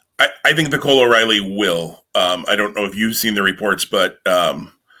 I think the Cole O'Reilly will. I don't know if you've seen the reports, but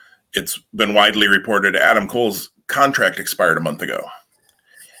it's been widely reported Adam Cole's contract expired a month ago.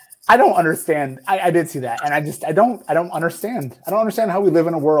 I don't understand. I did see that, and I don't understand. I don't understand how we live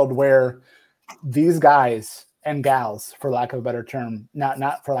in a world where these guys and gals, for lack of a better term,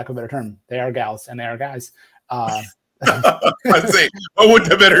 not for lack of a better term, they are gals and they are guys. I'd say, what would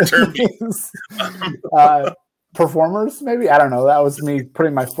the better term be? Performers, maybe. I don't know. That was me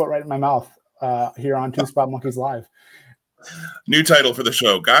putting my foot right in my mouth here on Two Spot Monkeys Live. New title for the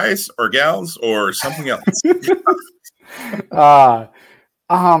show: guys or gals or something else.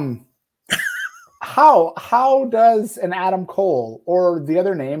 How does an Adam Cole or the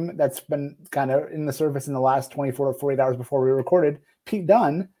other name that's been kind of in the service in the last 24 to 48 hours before we recorded, Pete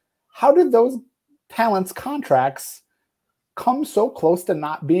Dunne, how did those talents' contracts come so close to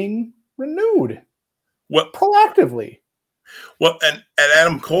not being renewed? Proactively. Well, and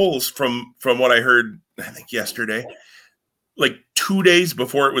Adam Cole's from what I heard, I think yesterday, like 2 days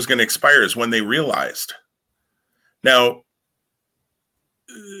before it was going to expire is when they realized. Now,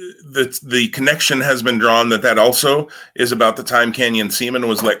 the connection has been drawn that also is about the time Canyon Ceman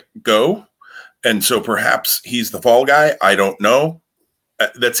was let go. And so perhaps he's the fall guy. I don't know.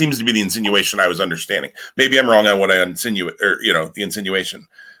 That seems to be the insinuation I was understanding. Maybe I'm wrong on what I insinuate, or, the insinuation.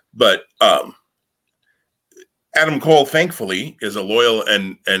 But Adam Cole, thankfully, is a loyal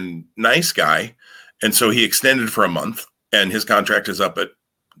and nice guy. And so he extended for a month and his contract is up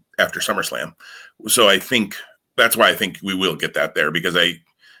after SummerSlam. So I think that's why I think we will get that there, because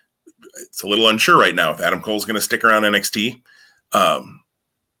it's a little unsure right now if Adam Cole's going to stick around NXT.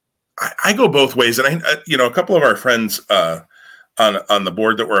 I go both ways. And a couple of our friends on the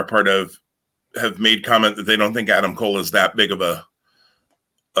board that we're a part of have made comment that they don't think Adam Cole is that big of a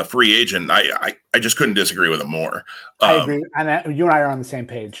free agent. I just couldn't disagree with him more. I agree. And you and I are on the same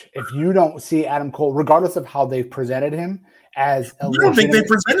page. If you don't see Adam Cole, regardless of how they presented him as I don't think they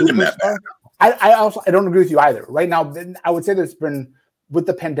presented him that bad. I don't agree with you either. Right now, I would say there's been, with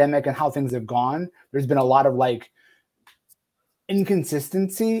the pandemic and how things have gone, there's been a lot of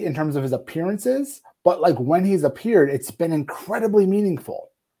inconsistency in terms of his appearances. But when he's appeared, it's been incredibly meaningful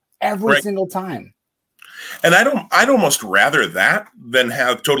every single time. And I'd almost rather that than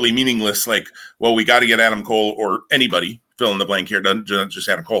have totally meaningless, we got to get Adam Cole or anybody, fill in the blank here, not just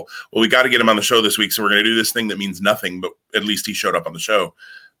Adam Cole. Well, we got to get him on the show this week, so we're going to do this thing that means nothing, but at least he showed up on the show.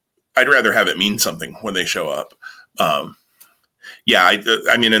 I'd rather have it mean something when they show up. And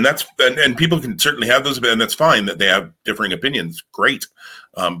that's, and people can certainly have those, and that's fine that they have differing opinions. Great.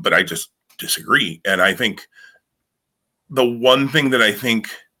 But I just disagree. And I think the one thing that I think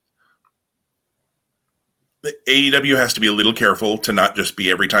the AEW has to be a little careful to not just be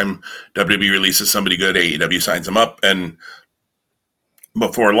every time WWE releases somebody good, AEW signs them up. And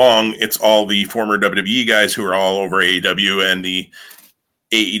before long, it's all the former WWE guys who are all over AEW, and the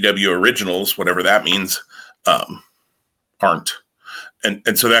AEW originals, whatever that means, aren't.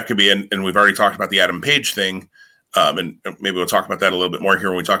 And so that could be, and we've already talked about the Adam Page thing, and maybe we'll talk about that a little bit more here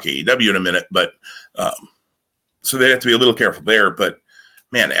when we talk AEW in a minute. But so they have to be a little careful there. But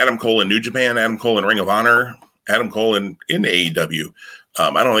man, Adam Cole in New Japan, Adam Cole in Ring of Honor, Adam Cole in AEW,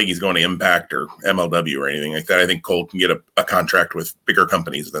 I don't think he's going to Impact or MLW or anything like that. I think Cole can get a contract with bigger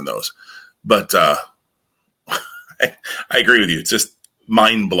companies than those. But I agree with you. It's just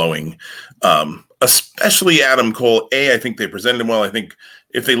mind-blowing, especially Adam Cole. I think they presented him well. I think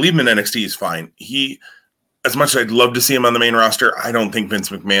if they leave him in NXT, he's fine. As much as I'd love to see him on the main roster, I don't think Vince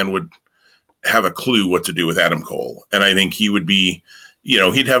McMahon would have a clue what to do with Adam Cole. And I think he would be,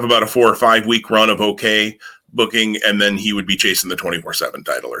 he'd have about a 4 or 5 week run of okay booking, and then he would be chasing the 24/7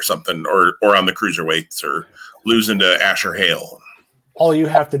 title or something, or on the cruiserweights, or losing to Asher Hale. All you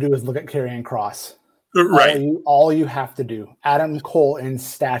have to do is look at Karrion Kross. Right. All you have to do. Adam Cole in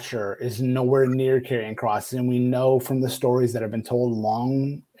stature is nowhere near Karrion Kross, and we know from the stories that have been told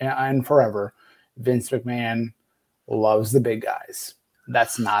long and forever, Vince McMahon loves the big guys.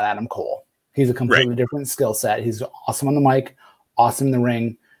 That's not Adam Cole. He's a completely different skill set. He's awesome on the mic, awesome in the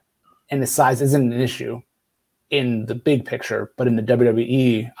ring, and the size isn't an issue in the big picture, but in the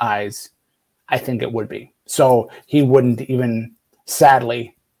WWE eyes, I think it would be. So he wouldn't even,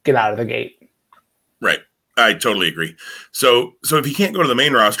 sadly, get out of the gate. Right. I totally agree. So if he can't go to the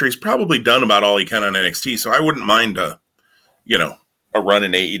main roster, he's probably done about all he can on NXT. So I wouldn't mind a run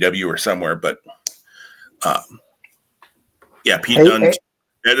in AEW or somewhere. But Pete Dunne,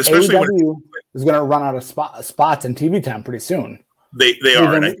 especially AEW is going to run out of spots in TV time pretty soon. They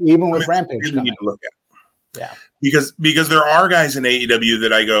are, even with Rampage coming. Need to look at. Yeah, because there are guys in AEW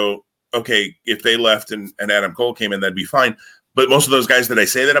that I go, okay, if they left and Adam Cole came in, that'd be fine. But most of those guys that I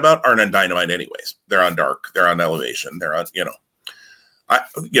say that about aren't on Dynamite anyways. They're on Dark. They're on Elevation. They're on,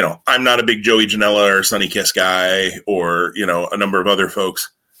 I'm not a big Joey Janela or Sonny Kiss guy, or, a number of other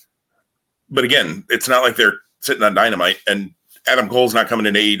folks. But again, it's not like they're sitting on Dynamite, and Adam Cole's not coming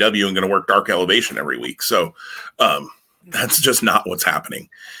into AEW and going to work Dark Elevation every week. So that's just not what's happening.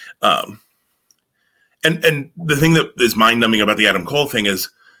 And the thing that is mind-numbing about the Adam Cole thing is,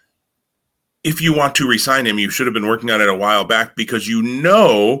 if you want to re-sign him, you should have been working on it a while back, because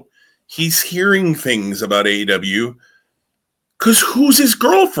he's hearing things about AEW, because who's his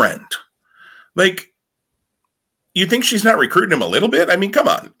girlfriend? Like, you think she's not recruiting him a little bit? I mean, come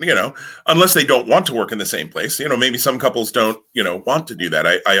on, unless they don't want to work in the same place. Maybe some couples don't, want to do that.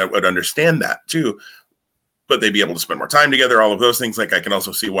 I would understand that too, but they'd be able to spend more time together, all of those things. Like, I can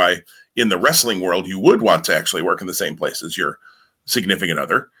also see why in the wrestling world, you would want to actually work in the same place as your significant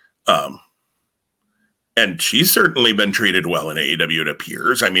other. And she's certainly been treated well in AEW, it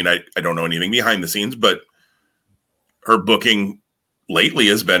appears. I mean, I don't know anything behind the scenes, but her booking lately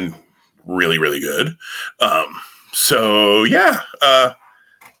has been really, really good.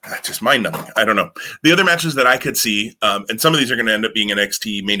 Just mind-numbing. I don't know. The other matches that I could see, and some of these are going to end up being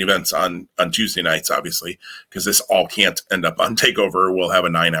NXT main events on Tuesday nights, obviously, because this all can't end up on TakeOver. We'll have a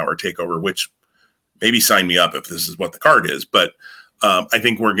 9-hour TakeOver, which maybe sign me up if this is what the card is. But I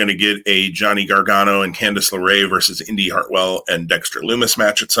think we're going to get a Johnny Gargano and Candice LeRae versus Indy Hartwell and Dexter Lumis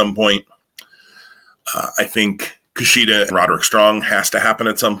match at some point. I think Kushida and Roderick Strong has to happen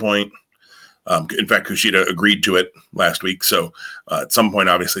at some point. In fact, Kushida agreed to it last week. So at some point,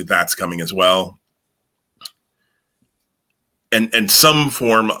 obviously, that's coming as well. And some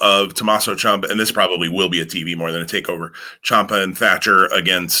form of Tommaso Ciampa, and this probably will be a TV more than a TakeOver, Ciampa and Thatcher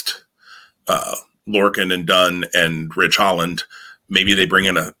against Lorcan and Dunn and Ridge Holland. Maybe they bring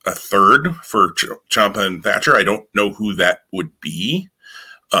in a third for Ciampa and Thatcher. I don't know who that would be.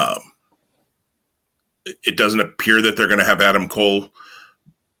 It doesn't appear that they're going to have Adam Cole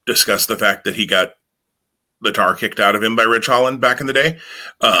discuss the fact that he got the tar kicked out of him by Ridge Holland back in the day.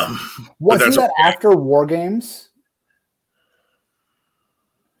 Wasn't that after War Games?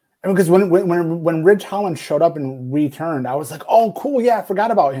 I mean, because when Ridge Holland showed up and returned, I was like, oh, cool. Yeah, I forgot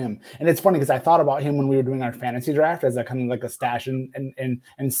about him. And it's funny because I thought about him when we were doing our fantasy draft as a kind of like a stash and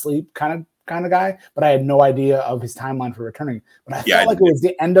sleep kind of guy. But I had no idea of his timeline for returning. But I felt like it was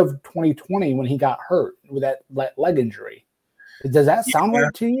the end of 2020 when he got hurt with that leg injury. Does that sound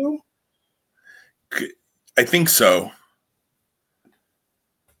right to you? I think so.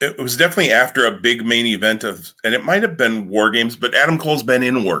 It was definitely after a big main event and it might have been War Games, but Adam Cole's been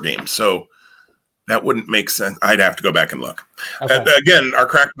in War Games, so that wouldn't make sense. I'd have to go back and look. Okay. Again, our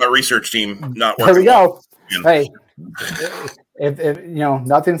Crackpot research team not working. There we go. Hey, if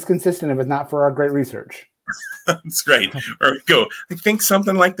nothing's consistent if it's not for our great research. That's great. Or go. I think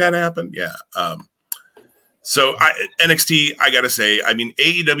something like that happened. Yeah. So NXT, I gotta say, I mean,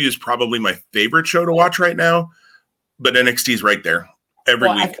 AEW is probably my favorite show to watch right now, but NXT is right there.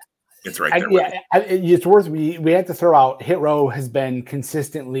 Every week, it's right there. Yeah, it's worth. We have to throw out. Hit Row has been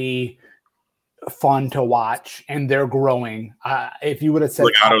consistently fun to watch, and they're growing. If you would have said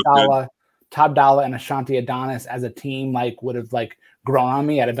Top Dollar and Ashanti Adonis as a team, would have grown on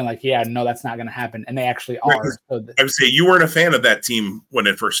me, I'd have been like, yeah, no, that's not going to happen. And they actually are. So I would say you weren't a fan of that team when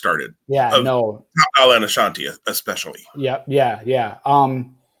it first started. Yeah, no. Al and Ashanti, especially. Yeah.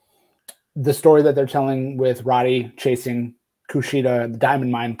 The story that they're telling with Roddy chasing Kushida, the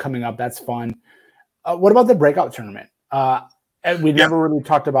Diamond Mine coming up, that's fun. What about the breakout tournament? We never really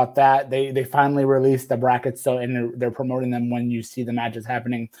talked about that. They finally released the brackets, so and they're promoting them when you see the matches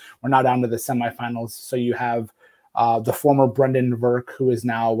happening. We're now down to the semifinals, so you have the former Brendan Verk, who is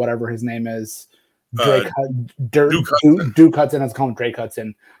now whatever his name is, Duke Hudson. Let's call him Drake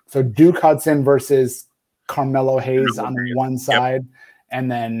Hudson. So Duke Hudson versus Carmelo Hayes on one side,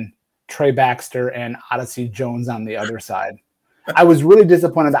 and then Trey Baxter and Odyssey Jones on the other side. I was really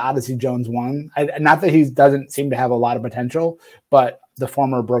disappointed that Odyssey Jones won. Not that he doesn't seem to have a lot of potential, but the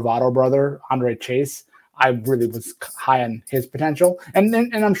former Bravado brother, Andre Chase, I really was high on his potential. And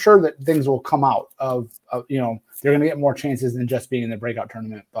I'm sure that things will come out of they're going to get more chances than just being in the breakout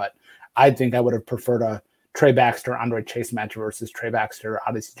tournament. But I think I would have preferred a Trey Baxter, Andre Chase match versus Trey Baxter,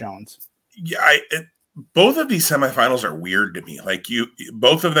 Odyssey Jones. Yeah, both of these semifinals are weird to me. Like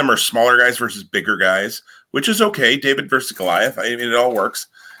both of them are smaller guys versus bigger guys, which is okay. David versus Goliath. I mean, it all works,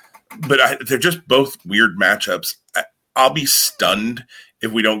 but they're just both weird matchups. I'll be stunned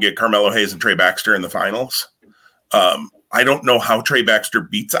if we don't get Carmelo Hayes and Trey Baxter in the finals. I don't know how Trey Baxter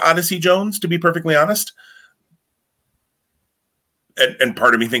beats Odyssey Jones, to be perfectly honest. And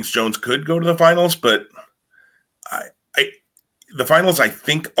part of me thinks Jones could go to the finals, but the finals, I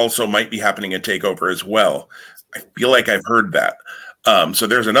think, also might be happening at TakeOver as well. I feel like I've heard that. So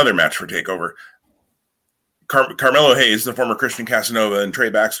there's another match for TakeOver. Carmelo Hayes, the former Christian Casanova, and Trey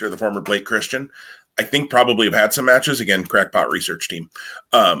Baxter, the former Blake Christian, I think probably have had some matches. Again, Crackpot research team.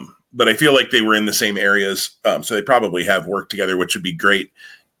 But I feel like they were in the same areas. So they probably have worked together, which would be great.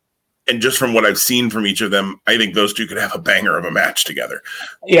 And just from what I've seen from each of them, I think those two could have a banger of a match together.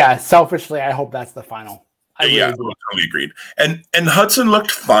 Yeah, selfishly, I hope that's the final. Totally agreed. And Hudson looked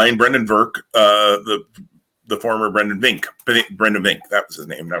fine. Brendan Verk, the former Brendan Vink, that was his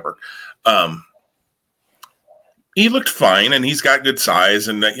name, never. He looked fine, and he's got good size,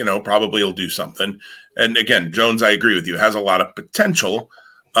 and probably he'll do something. And again, Jones, I agree with you, has a lot of potential.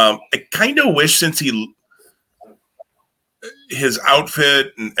 I kind of wish, since his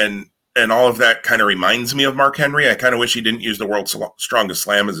outfit and all of that kind of reminds me of Mark Henry, I kind of wish he didn't use the world's strongest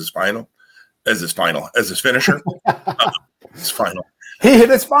slam as his finisher. His final. He hit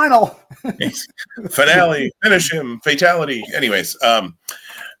his final. Finale, finish him, fatality. Anyways,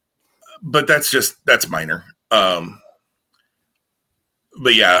 but that's minor. But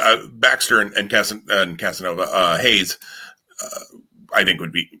yeah, Baxter and Casanova, Hayes, I think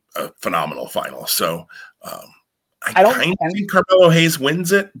would be a phenomenal final. So I kind of think Carmelo Hayes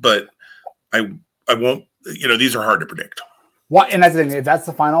wins it, but I won't. These are hard to predict. What, and that's the thing. If that's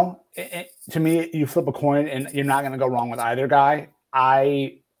the final, to me, you flip a coin, and you're not going to go wrong with either guy.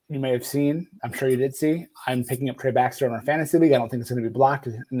 You may have seen, I'm sure you did see, I'm picking up Trey Baxter in our fantasy league. I don't think it's going to be blocked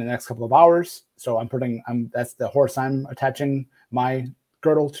in the next couple of hours. So that's the horse I'm attaching my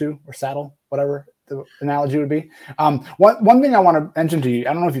girdle to, or saddle, whatever the analogy would be. One thing I want to mention to you,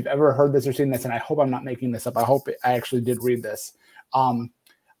 I don't know if you've ever heard this or seen this, and I hope I'm not making this up. I hope I actually did read this.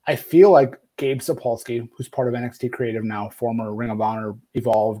 I feel like Gabe Sapolsky, who's part of NXT Creative now, former Ring of Honor,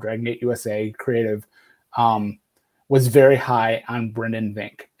 Evolve, Dragon Gate USA Creative, was very high on Brendan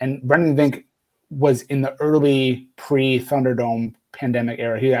Vink. And Brendan Vink was in the early pre-Thunderdome pandemic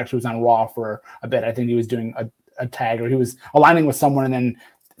era. He actually was on Raw for a bit. I think he was doing a tag, or he was aligning with someone, and then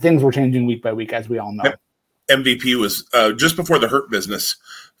things were changing week by week, as we all know. Yep. MVP was, just before the Hurt Business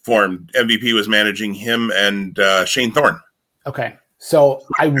formed, MVP was managing him and Shane Thorne. Okay. So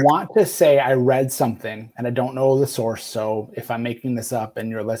I want to say I read something, and I don't know the source. So if I'm making this up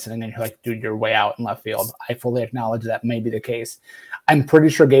and you're listening and you're like, dude, you're way out in left field, I fully acknowledge that may be the case. I'm pretty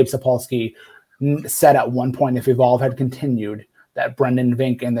sure Gabe Sapolsky said at one point, if Evolve had continued, that Brendan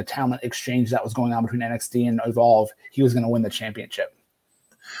Vink and the talent exchange that was going on between NXT and Evolve, he was going to win the championship.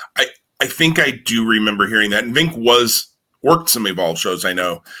 I think I do remember hearing that. And Vink worked some Evolve shows, I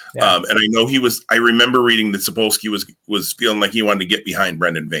know. Yeah. And I know I remember reading that Sapolsky was feeling like he wanted to get behind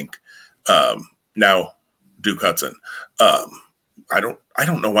Brendan Vink. Now Duke Hudson. I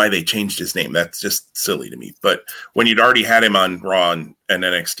don't know why they changed his name. That's just silly to me. But when you'd already had him on Raw and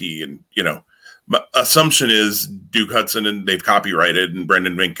NXT, and my assumption is Duke Hudson, and they've copyrighted, and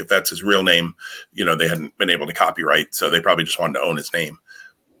Brendan Vink, if that's his real name, they hadn't been able to copyright, so they probably just wanted to own his name.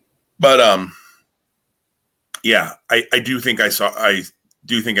 But yeah, I do think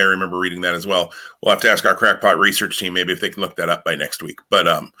I remember reading that as well. We'll have to ask our Crackpot research team maybe if they can look that up by next week. But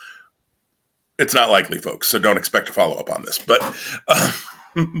It's not likely, folks, so don't expect to follow up on this. But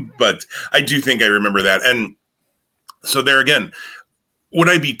but I do think I remember that. And so there again, would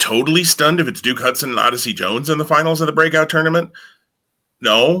I be totally stunned if it's Duke Hudson and Odyssey Jones in the finals of the breakout tournament?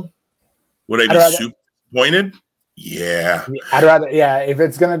 No. Would I be super disappointed? Yeah. I'd rather, if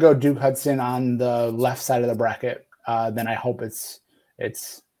it's going to go Duke Hudson on the left side of the bracket, then I hope it's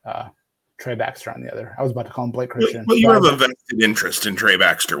Trey Baxter on the other. I was about to call him Blake Christian. Well, you have a vested interest in Trey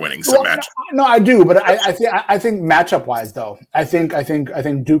Baxter winning some matches. No, I do, but I think matchup wise though, I think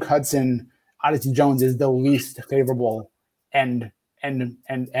Duke Hudson, Odyssey Jones is the least favorable end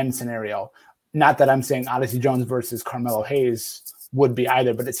scenario. Not that I'm saying Odyssey Jones versus Carmelo Hayes would be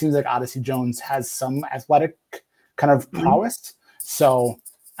either, but it seems like Odyssey Jones has some athletic kind of prowess. So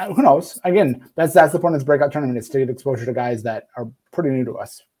who knows? Again, that's the point of this breakout tournament, is to get exposure to guys that are pretty new to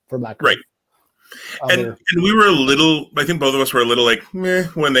us, for lack of right. And we were a little, I think both of us were a little like, meh,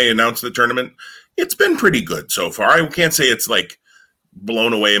 when they announced the tournament. It's been pretty good so far. I can't say it's like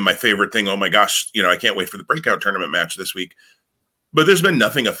blown away in my favorite thing. Oh my gosh, I can't wait for the breakout tournament match this week. But there's been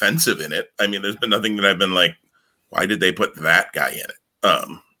nothing offensive in it. I mean, there's been nothing that I've been like, why did they put that guy in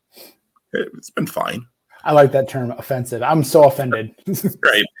it? It's been fine. I like that term, offensive. I'm so offended.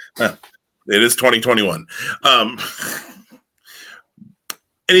 Right. It is 2021.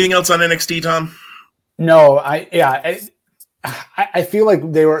 Anything else on NXT, Tom? No, I feel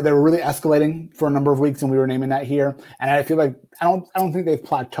like they were really escalating for a number of weeks, and we were naming that here. And I feel like I don't think they've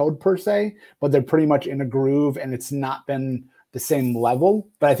plateaued per se, but they're pretty much in a groove, and it's not been the same level.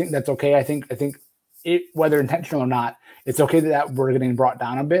 But I think that's okay. I think it, whether intentional or not, it's okay that we're getting brought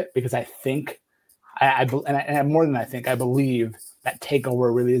down a bit, because I think and more than I think, I believe that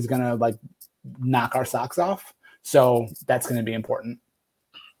TakeOver really is going to like knock our socks off. So that's going to be important.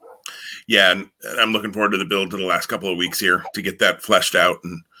 Yeah, and I'm looking forward to the build to the last couple of weeks here to get that fleshed out,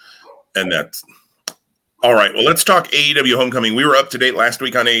 and that's all right. Well, let's talk AEW Homecoming. We were up to date last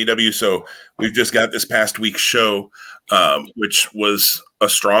week on AEW, so we've just got this past week's show, which was a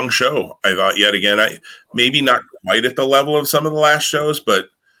strong show. I thought yet again, maybe not quite at the level of some of the last shows, but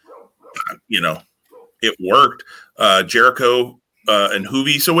it worked. Jericho and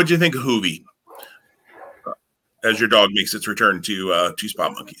Hoovy. So, what'd you think of Hoovy? As your dog makes its return to Two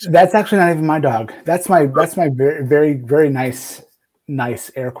Spot Monkeys. That's actually not even my dog. That's my very, very, very nice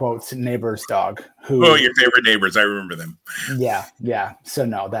air quotes neighbor's dog. Oh, your favorite neighbors. I remember them. Yeah. So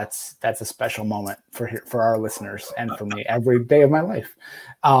no, that's a special moment for our listeners and for me every day of my life.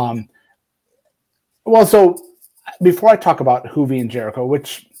 Well, so before I talk about Hoovy and Jericho,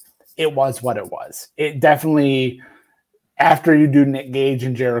 which it was what it was, it definitely, after you do Nick Gage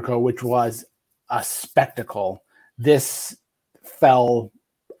and Jericho, which was a spectacle, this fell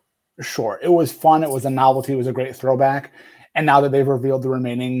short. It was fun. It was a novelty. It was a great throwback. And now that they've revealed the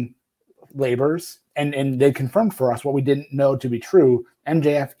remaining labors and they confirmed for us what we didn't know to be true,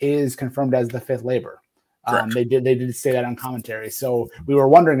 MJF is confirmed as the fifth labor. They did say that on commentary. So we were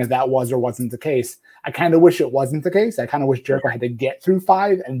wondering if that was or wasn't the case. I kind of wish it wasn't the case. I kind of wish Jericho had to get through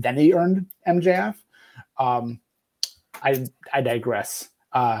 5 and then he earned MJF. I digress.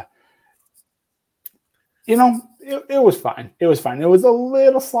 It was fine. It was fine. It was a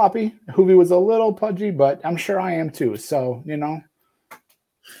little sloppy. Hoovy was a little pudgy, but I'm sure I am too. So,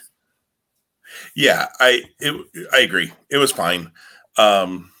 Yeah, I agree. It was fine.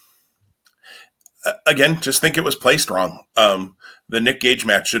 Again, just think it was placed wrong. The Nick Gage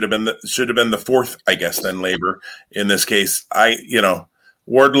match should have been the fourth, I guess, then labor in this case.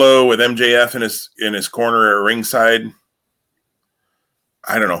 Wardlow with MJF in his corner at ringside.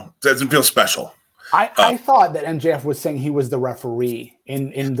 I don't know. Doesn't feel special. I thought that MJF was saying he was the referee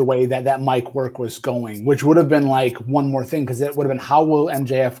in the way that mic work was going, which would have been like one more thing, because it would have been, how will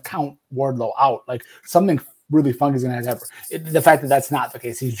MJF count Wardlow out? Like something really funky is going to happen. The fact that that's not the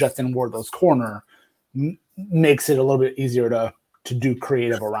case, he's just in Wardlow's corner, makes it a little bit easier to do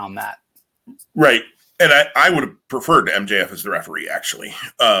creative around that. Right. And I would have preferred MJF as the referee, actually.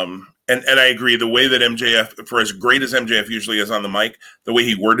 And I agree, the way that MJF, for as great as MJF usually is on the mic, the way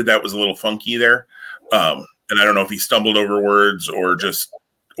he worded that was a little funky there. And I don't know if he stumbled over words or just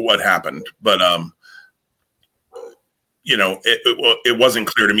what happened, but it wasn't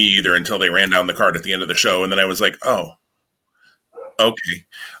clear to me either until they ran down the card at the end of the show, and then I was like, oh, okay.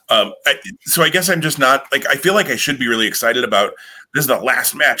 So I guess I'm just not like, I feel like I should be really excited about this is the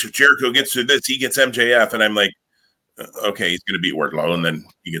last match. If Jericho gets through this, he gets MJF, and I'm like, okay, he's going to beat Wardlow, and then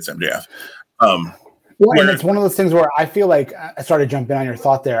he gets MJF. Well, and it's one of those things where I feel like I started jumping on your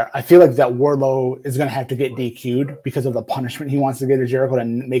thought there. I feel like that Wardlow is going to have to get DQ'd because of the punishment he wants to give to Jericho to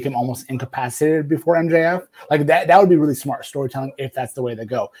make him almost incapacitated before MJF. Like that would be really smart storytelling if that's the way they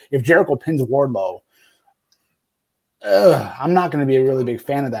go. If Jericho pins Wardlow, I'm not going to be a really big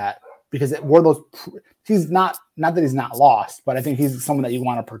fan of that because Wardlow's he's not that he's not lost, but I think he's someone that you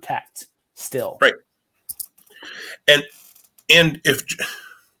want to protect still. Right. And if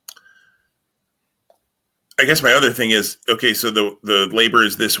I guess my other thing is, okay, so the labor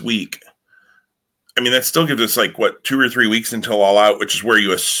is this week. I mean, that still gives us 2 or 3 weeks until All Out, which is where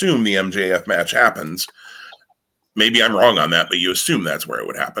you assume the MJF match happens. Maybe I'm wrong on that, but you assume that's where it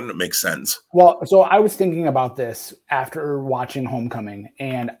would happen. It makes sense. Well, so I was thinking about this after watching Homecoming,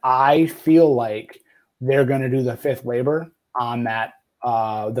 and I feel like they're going to do the 5th labor on that,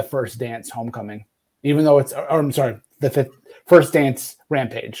 the First Dance Homecoming, even though the First Dance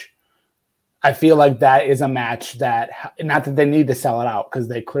Rampage. I feel like that is a match that, not that they need to sell it out because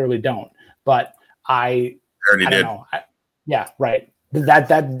they clearly don't, but I don't know. Yeah, right.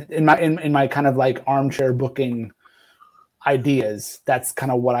 That in my kind of armchair booking ideas, that's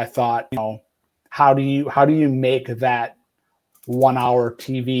kind of what I thought. How do you make that 1 hour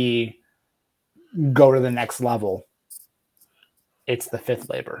TV go to the next level? It's the 5th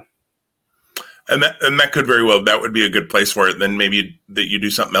labor. And that could very well, that would be a good place for it. Then maybe that you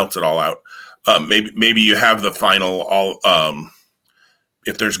do something else at All Out. Maybe you have the final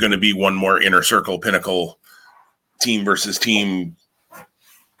if there's going to be one more Inner Circle Pinnacle team versus team,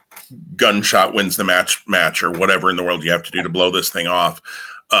 gunshot wins the match or whatever in the world you have to do to blow this thing off.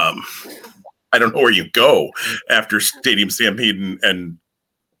 I don't know where you go after Stadium Stampede and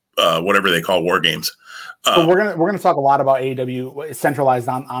whatever they call War Games. So we're gonna talk a lot about AEW centralized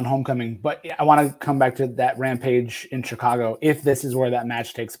on Homecoming, but I want to come back to that Rampage in Chicago if this is where that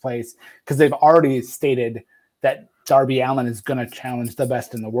match takes place, because they've already stated that Darby Allin is going to challenge the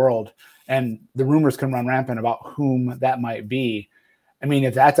best in the world, and the rumors can run rampant about whom that might be. I mean,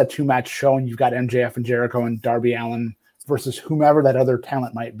 if that's a 2-match show and you've got MJF and Jericho and Darby Allin versus whomever that other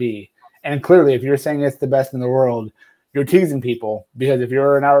talent might be, and clearly if you're saying it's the best in the world, you're teasing people, because if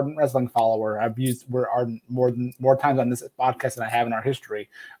you're an Ardent Wrestling follower, I've used we're Ardent more times on this podcast than I have in our history.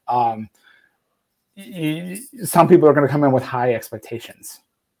 Some people are going to come in with high expectations.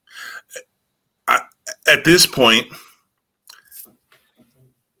 At this point,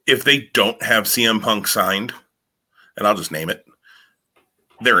 if they don't have CM Punk signed, and I'll just name it,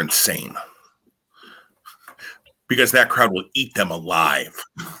 they're insane. Because that crowd will eat them alive.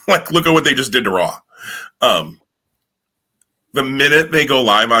 Look at what they just did to Raw. The minute they go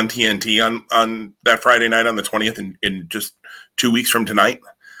live on TNT on that Friday night on the 20th in just 2 weeks from tonight,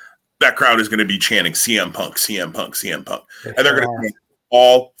 that crowd is going to be chanting CM Punk, CM Punk, CM Punk. And they're going to be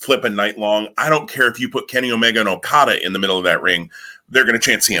all flipping night long. I don't care if you put Kenny Omega and Okada in the middle of that ring. They're going to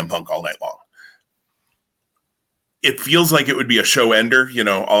chant CM Punk all night long. It feels like it would be a show ender.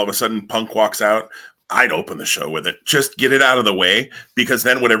 All of a sudden Punk walks out. I'd open the show with it. Just get it out of the way, because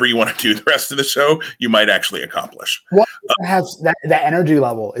then whatever you want to do the rest of the show, you might actually accomplish. What has that energy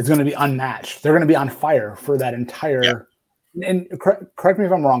level is going to be unmatched. They're going to be on fire for that entire. Yeah. And correct me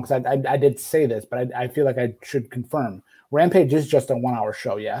if I'm wrong, because I did say this, but I feel like I should confirm. Rampage is just a 1 hour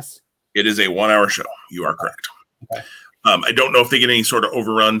show. Yes, it is a 1 hour show. You are correct. Okay. I don't know if they get any sort of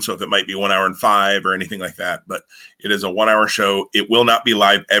overrun, so if it might be 1 hour and 5 or anything like that, but it is a 1 hour show. It will not be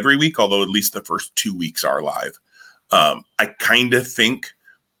live every week, although at least the first 2 weeks are live. I kind of think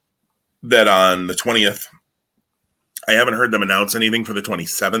that on the 20th, I haven't heard them announce anything for the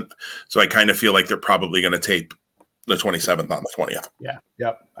 27th, so I kind of feel like they're probably going to tape the 27th on the 20th. Yeah,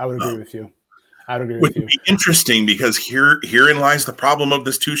 yep, I would agree with you. Would be interesting, because herein lies the problem of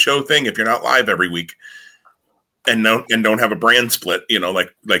this 2-show thing. If you're not live every week, and don't have a brand split,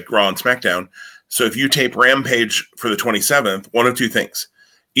 like Raw and SmackDown. So if you tape Rampage for the 27th, one of two things: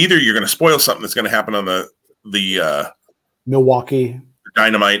 either you're going to spoil something that's going to happen on the Milwaukee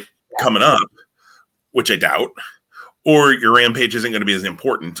Dynamite coming up, which I doubt, or your Rampage isn't going to be as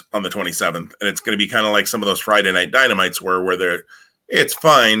important on the 27th, and it's going to be kind of like some of those Friday Night Dynamites where it's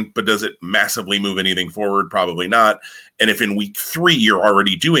fine, but does it massively move anything forward? Probably not. And if in week 3 you're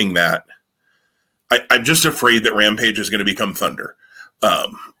already doing that, I'm just afraid that Rampage is going to become Thunder,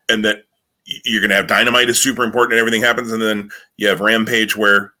 and that you're going to have Dynamite is super important and everything happens, and then you have Rampage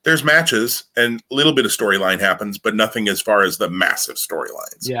where there's matches and a little bit of storyline happens, but nothing as far as the massive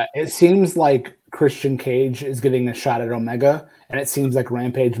storylines. Yeah, it seems like Christian Cage is getting a shot at Omega, and it seems like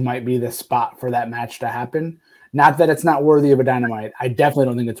Rampage might be the spot for that match to happen. Not that it's not worthy of a Dynamite. I definitely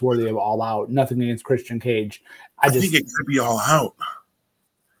don't think it's worthy of All Out. Nothing against Christian Cage. I think it could be All Out.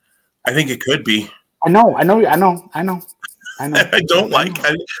 I think it could be. I know. I don't like.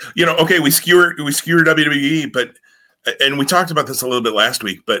 Okay, we skewer WWE, but and we talked about this a little bit last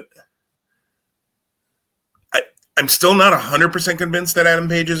week, but I'm still not 100% convinced that Adam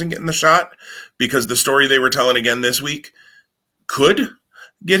Page isn't getting the shot, because the story they were telling again this week could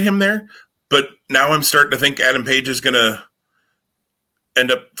get him there. But now I'm starting to think Adam Page is going to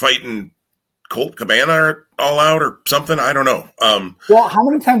end up fighting Colt Cabana all out or something. I don't know. Well, how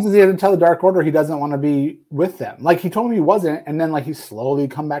many times does he have to tell the Dark Order he doesn't want to be with them? Like, he told me he wasn't, and then like he slowly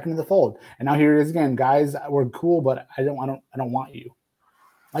come back into the fold, and now here he is again. Guys, we're cool, but I don't want you.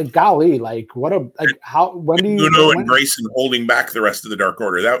 Like, golly, like when do you? Uno and Grayson holding back the rest of the Dark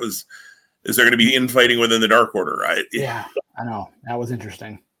Order. Is there going to be infighting within the Dark Order? Right? Yeah, I know, that was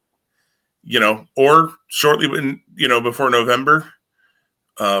interesting. Or shortly before November.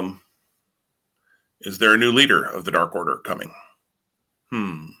 Is there a new leader of the Dark Order coming?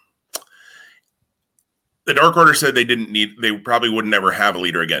 The Dark Order said they probably would never have a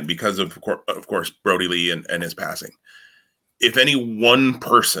leader again because of course, Brody Lee and his passing. If any one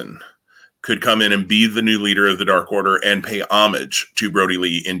person could come in and be the new leader of the Dark Order and pay homage to Brody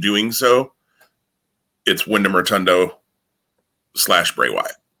Lee in doing so, it's Wyndham Rotunda / Bray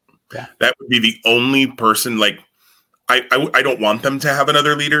Wyatt. Yeah. That would be the only person. Like, I don't want them to have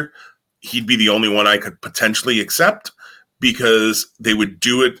another leader. He'd be the only one I could potentially accept, because they would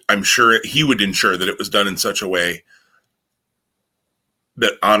do it. I'm sure he would ensure that it was done in such a way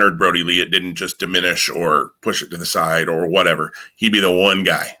that honored Brody Lee. It didn't just diminish or push it to the side or whatever. He'd be the one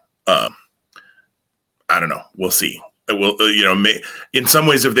guy. I don't know. We'll see. It will, in some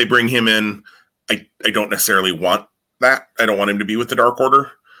ways, if they bring him in, I don't necessarily want that. I don't want him to be with the Dark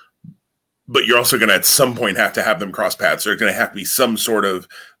Order. But you're also going to at some point have to have them cross paths. There's going to have to be some sort of,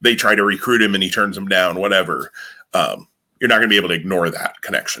 they try to recruit him and he turns them down, whatever. You're not going to be able to ignore that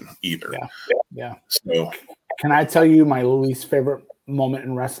connection either. Yeah. So, can I tell you my least favorite moment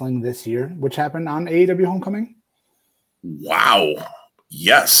in wrestling this year, which happened on AEW Homecoming? Wow.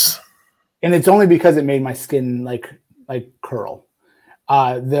 Yes. And it's only because it made my skin like curl.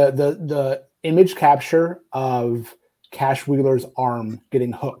 The image capture of Cash Wheeler's arm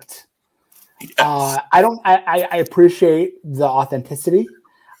getting hooked. Yes. I appreciate the authenticity.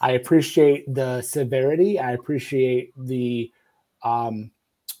 I appreciate the severity. I appreciate the, I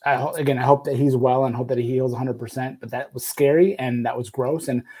hope that he's well and hope that he heals 100%, but that was scary and that was gross.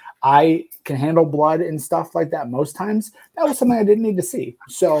 And I can handle blood and stuff like that most times. That was something I didn't need to see.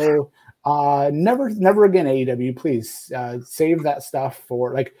 So never again, AEW, please save that stuff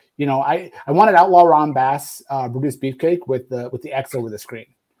for I wanted Outlaw Ron Bass Brutus Beefcake with the X over the screen.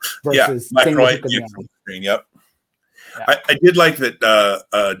 Versus black and white screen. Yep. Yeah. I did like that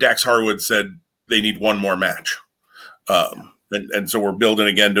Dax Harwood said they need one more match. And so we're building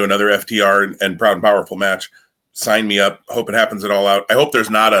again to another FTR and Proud and Powerful match. Sign me up. Hope it happens at All Out. I hope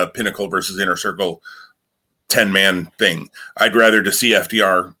there's not a Pinnacle versus Inner Circle 10-man thing. I'd rather to see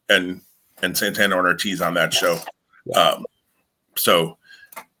FTR and Santana and Ortiz on that show. So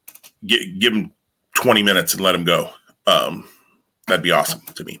give them 20 minutes and let them go. That'd be awesome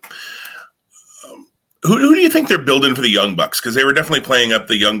to me. Who do you think they're building for the Young Bucks? Because they were definitely playing up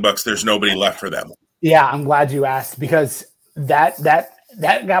the Young Bucks. There's nobody left for them. Yeah, I'm glad you asked, because that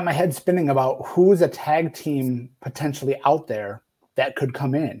got my head spinning about who's a tag team potentially out there that could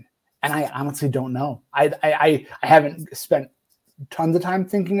come in. And I honestly don't know. I haven't spent tons of time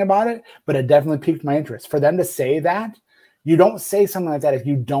thinking about it, but it definitely piqued my interest. For them to say that, you don't say something like that if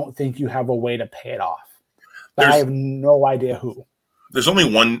you don't think you have a way to pay it off. But I have no idea who. There's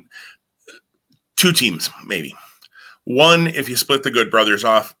only two teams, maybe. One, if you split the Good Brothers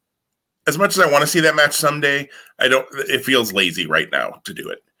off, as much as I want to see that match someday, it feels lazy right now to do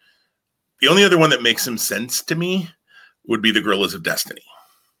it. The only other one that makes some sense to me would be the Guerrillas of Destiny.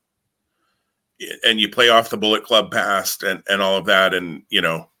 And you play off the Bullet Club past and all of that. And,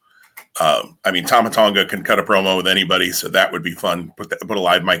 Tama Tonga can cut a promo with anybody, so that would be fun. Put a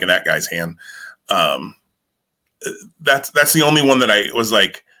live mic in that guy's hand. That's the only one that I was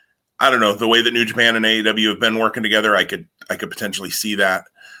like, I don't know, the way that New Japan and AEW have been working together, I could potentially see that.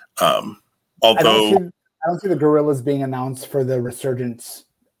 Although I don't see the Guerrillas being announced for the Resurgence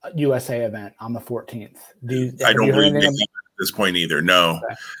USA event on the 14th. I don't believe at this point either. No.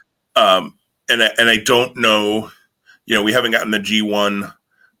 Okay. And I don't know, we haven't gotten the G1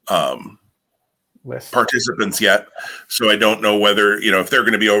 list participants yet. So I don't know whether, if they're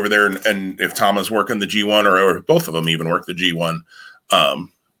going to be over there and if Tama's working the G1 or if both of them even work the G1,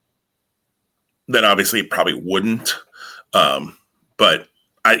 then obviously it probably wouldn't. But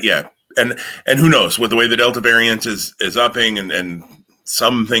and who knows, with the way the Delta variant is upping and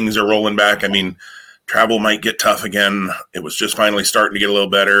some things are rolling back. I mean, Travel might get tough again. It was just finally starting to get a little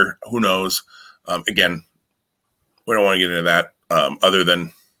better. Who knows? Again, we don't want to get into that other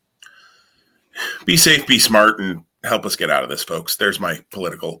than be safe, be smart, and help us get out of this, folks. There's my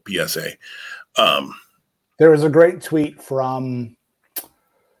political PSA. There was a great tweet from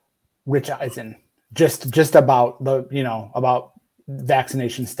Rich Eisen just about the, about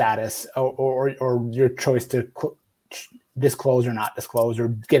vaccination status or your choice to disclose or not disclose, or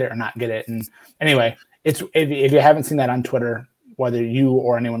get it or not get it. And anyway, it's if you haven't seen that on Twitter, whether you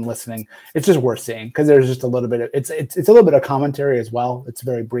or anyone listening, it's just worth seeing, because there's just a little bit of it's a little bit of commentary as well. It's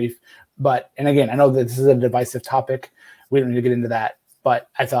very brief, but, and again, I know that this is a divisive topic. We don't need to get into that, but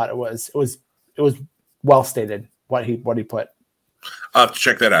I thought it was well stated what he put. I'll have to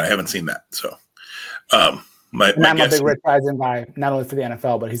check that out. I haven't seen that. So I'm a big Rich Eisen guy, not only for the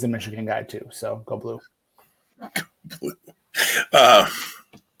NFL, but he's a Michigan guy too. So go Blue.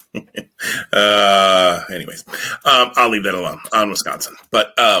 Anyways, I'll leave that alone on Wisconsin.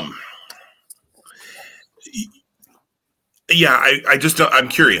 But yeah, I just don't, I'm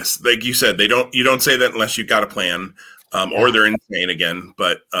curious. Like you said, you don't say that unless you've got a plan, or they're insane again.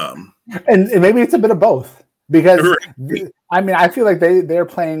 But and maybe it's a bit of both, because I mean, I feel like they're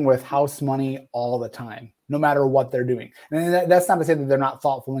playing with house money all the time, no matter what they're doing. And that's not to say that they're not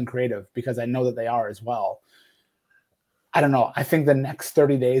thoughtful and creative, because I know that they are as well. I don't know. I think the next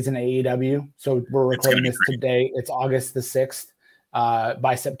 30 days in AEW, so we're recording this today, it's August the 6th.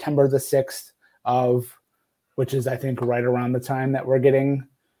 By September the 6th which is, I think, right around the time that we're getting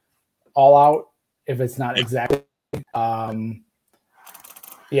All Out, if it's not exactly. All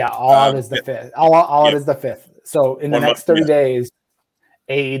Out is the 5th. All Out is the 5th. So in the next 30 days,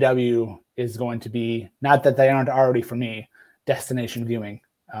 AEW is going to be, not that they aren't already for me, destination viewing.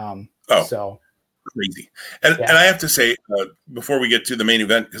 So crazy. And I have to say, before we get to the main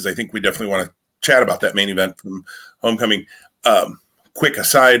event, because I think we definitely want to chat about that main event from Homecoming, quick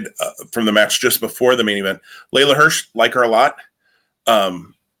aside from the match just before the main event, Layla Hirsch, like her a lot.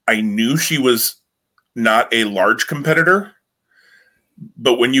 I knew she was not a large competitor,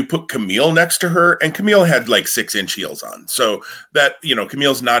 but when you put Camille next to her, and Camille had like 6-inch heels on, so that,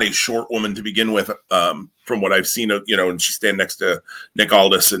 Camille's not a short woman to begin with, from what I've seen of, and she's standing next to Nick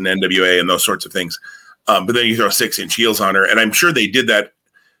Aldis and NWA and those sorts of things. But then you throw 6-inch heels on her, and I'm sure they did that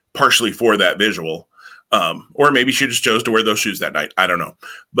partially for that visual. Or maybe she just chose to wear those shoes that night. I don't know.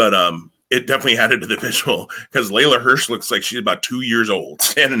 But it definitely added to the visual, because Layla Hirsch looks like she's about 2 years old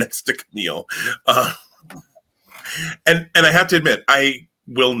standing next to Camille. And I have to admit, I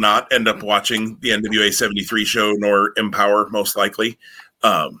will not end up watching the NWA 73 show, nor Empower, most likely.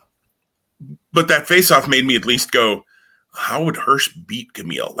 But that face-off made me at least go, how would Hirsch beat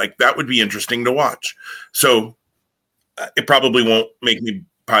Camille? Like, that would be interesting to watch. So it probably won't make me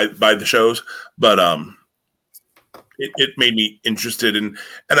buy the shows, but it made me interested. And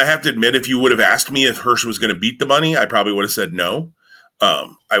I have to admit, if you would have asked me if Hirsch was going to beat the Bunny, I probably would have said no.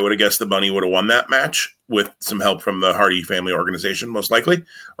 I would have guessed the Bunny would have won that match with some help from the Hardy Family Organization, most likely,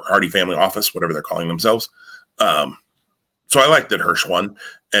 or Hardy Family Office, whatever they're calling themselves. So I liked that Hirsch won.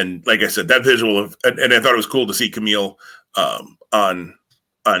 And like I said, that visual of, and I thought it was cool to see Camille on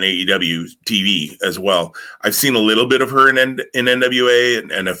AEW TV as well. I've seen a little bit of her in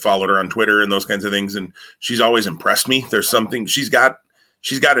NWA and have followed her on Twitter and those kinds of things. And she's always impressed me. There's something, she's got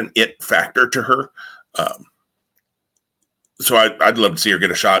an it factor to her. So I'd love to see her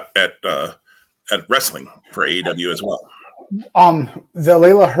get a shot at wrestling for AEW as well. The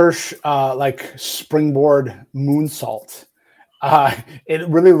Layla Hirsch like springboard moonsault. It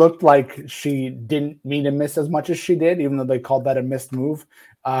really looked like she didn't mean to miss as much as she did, even though they called that a missed move.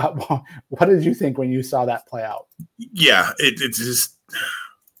 What did you think when you saw that play out? Yeah, it's just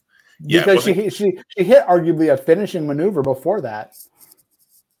because she hit arguably a finishing maneuver before that.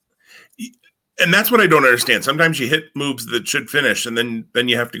 And that's what I don't understand. Sometimes you hit moves that should finish, and then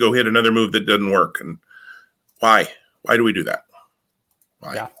you have to go hit another move that doesn't work. And why? Why do we do that?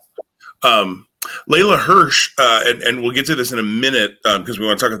 Why? Yeah. Layla Hirsch, and we'll get to this in a minute because we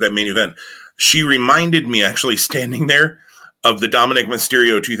want to talk about that main event. She reminded me, actually, standing there, of the Dominic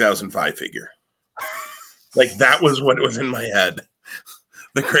Mysterio 2005 figure. Like, that was what was in my head.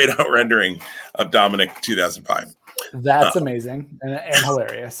 The great out rendering of Dominic 2005. That's amazing and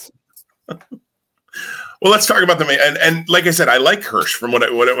hilarious. Well, let's talk about the main. And like I said, I like Hirsch from when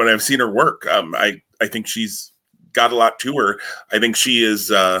I've seen her work. I think she's got a lot to her. I think she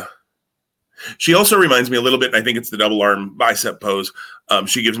is. She also reminds me a little bit. I think it's the double arm bicep pose.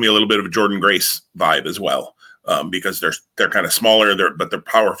 She gives me a little bit of a Jordan Grace vibe as well, because they're kind of smaller, but they're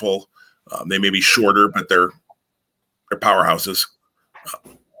powerful. They may be shorter, but they're powerhouses.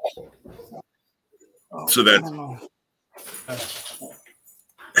 So that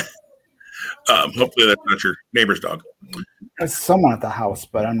hopefully that's not your neighbor's dog. There's someone at the house,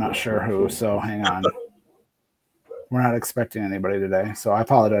 but I'm not sure who. So hang on. We're not expecting anybody today, so I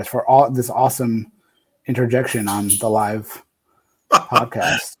apologize for all this awesome interjection on the live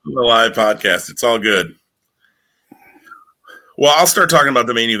podcast. The live podcast. It's all good. Well, I'll start talking about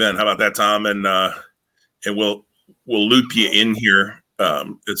the main event. How about that, Tom? And we'll loop you in here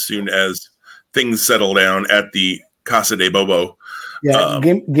as soon as things settle down at the Casa de Bobo. Yeah,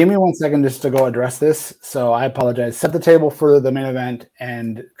 give me 1 second just to go address this. So I apologize. Set the table for the main event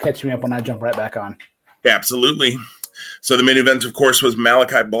and catch me up when I jump right back on. Absolutely. So the main event, of course, was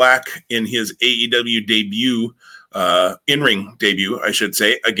Malachi Black in his AEW debut, in-ring debut, I should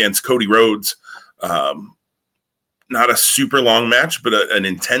say, against Cody Rhodes. Not a super long match, but an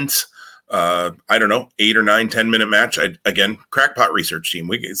intense, 8 or 9, 10-minute match. Again, crackpot research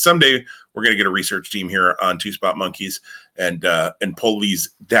team. Someday we're going to get a research team here on Two Spot Monkeys and pull these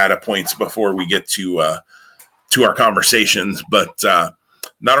data points before we get to our conversations. But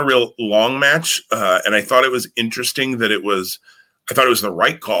not a real long match, and I thought it was interesting that I thought it was the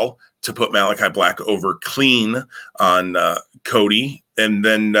right call to put Malachi Black over clean on Cody, and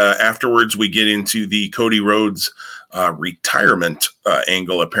then afterwards we get into the Cody Rhodes retirement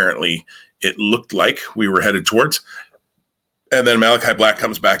angle. Apparently, it looked like we were headed towards, and then Malachi Black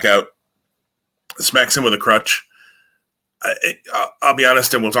comes back out, smacks him with a crutch. I'll be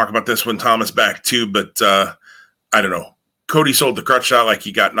honest, and we'll talk about this when Tom is back too, but I don't know. Cody sold the crutch shot like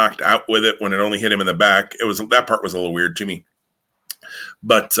he got knocked out with it when it only hit him in the back. That part was a little weird to me.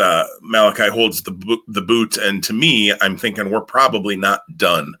 But Malachi holds the boot, and to me, I'm thinking we're probably not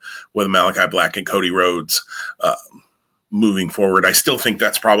done with Malachi Black and Cody Rhodes moving forward. I still think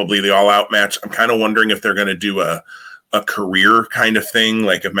that's probably the all-out match. I'm kind of wondering if they're going to do a career kind of thing,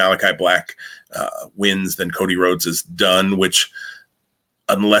 like if Malachi Black wins, then Cody Rhodes is done, which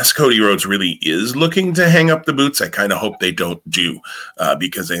unless Cody Rhodes really is looking to hang up the boots, I kind of hope they don't do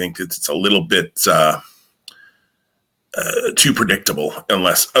because I think it's a little bit too predictable.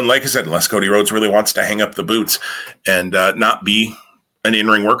 Like I said, unless Cody Rhodes really wants to hang up the boots and not be an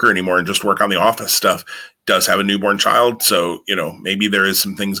in-ring worker anymore and just work on the office stuff. Does have a newborn child, so maybe there is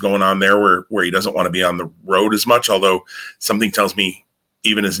some things going on there where he doesn't want to be on the road as much. Although something tells me,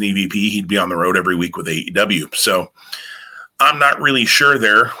 even as an EVP, he'd be on the road every week with AEW. So I'm not really sure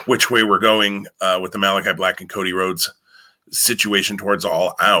there which way we're going with the Malachi Black and Cody Rhodes situation towards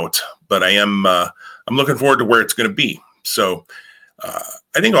All Out, but I'm looking forward to where it's going to be. So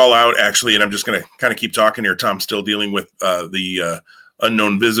I think All Out actually, and I'm just going to kind of keep talking here. Tom's still dealing with the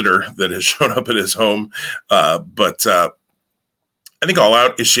unknown visitor that has shown up at his home, but I think All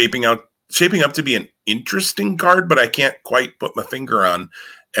Out is shaping up to be an interesting card, but I can't quite put my finger on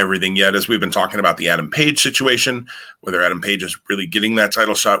everything yet, as we've been talking about the Adam Page situation, whether Adam Page is really getting that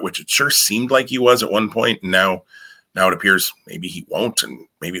title shot, which it sure seemed like he was at one point. And now it appears maybe he won't. And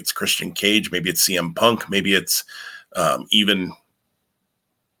maybe it's Christian Cage. Maybe it's CM Punk. Maybe it's even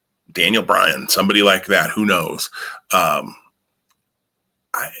Daniel Bryan, somebody like that. Who knows? I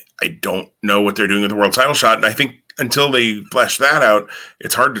don't know what they're doing with the world title shot. And I think until they flesh that out,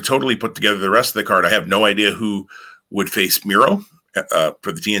 it's hard to totally put together the rest of the card. I have no idea who would face Miro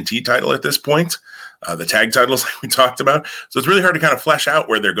for the TNT title at this point, the tag titles like we talked about. So it's really hard to kind of flesh out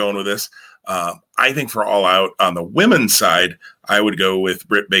where they're going with this. I think for All Out on the women's side, I would go with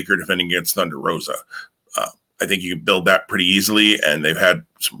Britt Baker defending against Thunder Rosa. I think you can build that pretty easily, and they've had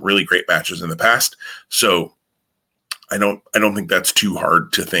some really great matches in the past. So I don't think that's too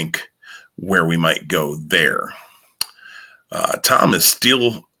hard to think where we might go there. Tom is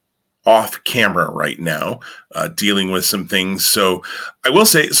still off camera right now, dealing with some things. So I will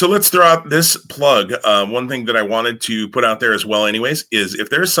say, so let's throw out this plug. One thing that I wanted to put out there as well anyways, is if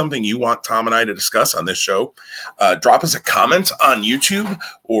there's something you want Tom and I to discuss on this show, drop us a comment on YouTube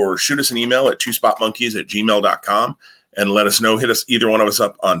or shoot us an email at twоспotmonkeys@gmail.com and let us know. Hit us, either one of us,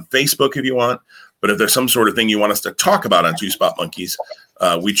 up on Facebook if you want. But if there's some sort of thing you want us to talk about on Two Spot Monkeys,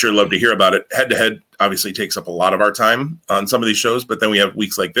 we'd sure love to hear about it. Head-to-head obviously takes up a lot of our time on some of these shows, but then we have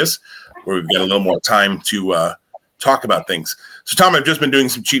weeks like this where we've got a little more time to talk about things. So, Tom, I've just been doing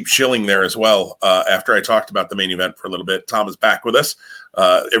some cheap shilling there as well after I talked about the main event for a little bit. Tom is back with us.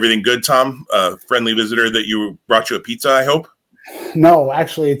 Everything good, Tom? Friendly visitor that brought you a pizza, I hope? No,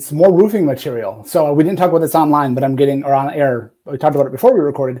 actually, it's more roofing material. So we didn't talk about this online, but I'm getting, or on air. We talked about it before we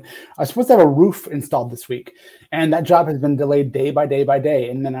recorded. I was supposed to have a roof installed this week, and that job has been delayed day by day by day.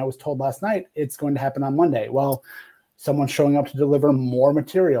 And then I was told last night it's going to happen on Monday. Well, someone's showing up to deliver more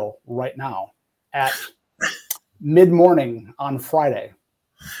material right now at mid-morning on Friday.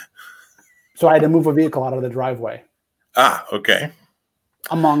 So I had to move a vehicle out of the driveway. Ah, okay.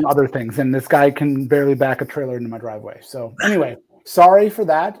 Among other things. And this guy can barely back a trailer into my driveway. So anyway, sorry for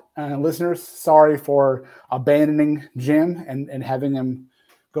that. Listeners, sorry for abandoning Jim and having him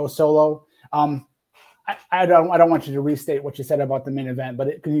go solo. I don't want you to restate what you said about the main event,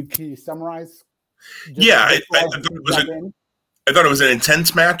 but can you summarize? Yeah, I thought it was an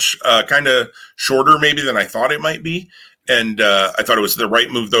intense match, kind of shorter maybe than I thought it might be. And I thought it was the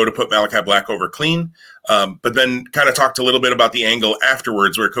right move, though, to put Malachi Black over clean. But then kind of talked a little bit about the angle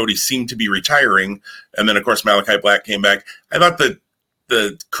afterwards where Cody seemed to be retiring. And then, of course, Malachi Black came back. I thought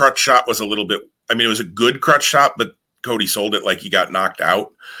the crutch shot was a little bit – I mean, it was a good crutch shot, but Cody sold it like he got knocked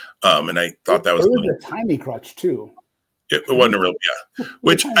out. And I thought that was a tiny crutch, too. It wasn't a real – yeah.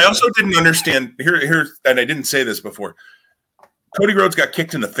 Which I also didn't understand. Here, and I didn't say this before. Cody Rhodes got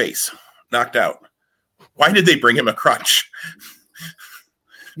kicked in the face, knocked out. Why did they bring him a crutch?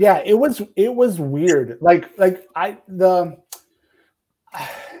 Yeah, it was weird. I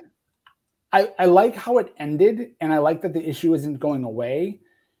like how it ended, and I like that the issue isn't going away.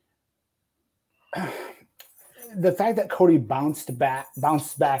 The fact that Cody bounced back,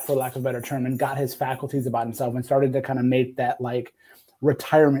 for lack of a better term, and got his faculties about himself and started to kind of make that like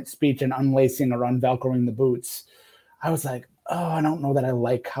retirement speech and unlacing or unvelcroing the boots. I was like, oh, I don't know that I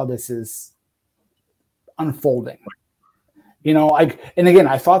like how this is unfolding. And again,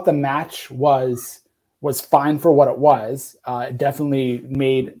 I thought the match was fine for what it was. It definitely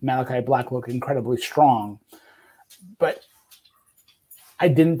made Malachi Black look incredibly strong, but I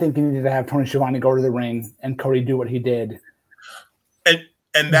didn't think he needed to have Tony Schiavone go to the ring and Cody do what he did.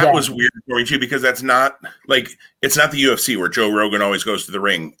 And that was weird for me too, because that's not like, it's not the UFC where Joe Rogan always goes to the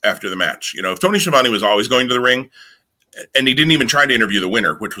ring after the match. If Tony Schiavone was always going to the ring, and he didn't even try to interview the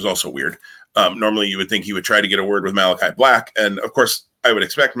winner, which was also weird. Normally you would think he would try to get a word with Malachi Black. And of course I would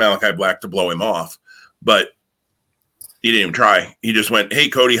expect Malachi Black to blow him off, but he didn't even try. He just went, "Hey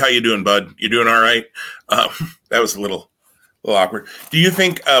Cody, how you doing, bud? You doing all right?" That was a little awkward. Do you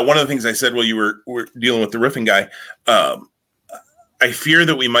think one of the things I said while you were dealing with the roofing guy, I fear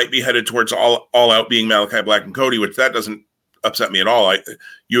that we might be headed towards all out being Malachi Black and Cody, which that doesn't upset me at all.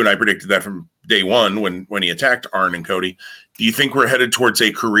 You and I predicted that from day one when he attacked Arn and Cody. Do you think we're headed towards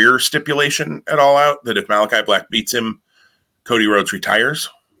a career stipulation at All Out, that if Malachi Black beats him, Cody Rhodes retires?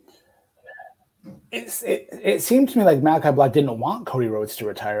 It seemed to me like Malachi Black didn't want Cody Rhodes to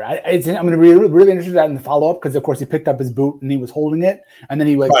retire. I'm going to be really interested in that in the follow-up, because of course he picked up his boot and he was holding it, and then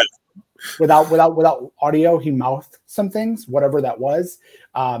he without audio, he mouthed some things, whatever that was.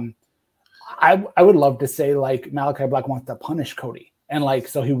 I would love to say like Malachi Black wants to punish Cody, and like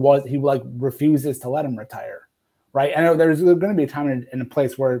so he refuses to let him retire, right? I know there's going to be a time and a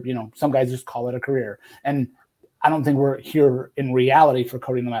place where some guys just call it a career, and I don't think we're here in reality for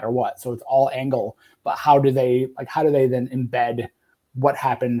Cody no matter what. So it's all angle. But how do they then embed what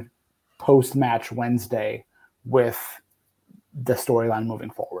happened post-match Wednesday with the storyline moving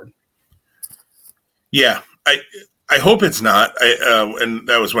forward? Yeah, I hope it's not. And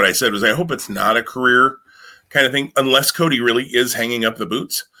that was what I said, was I hope it's not a career kind of thing, unless Cody really is hanging up the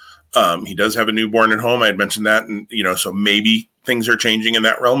boots. He does have a newborn at home. I had mentioned that, and so maybe things are changing in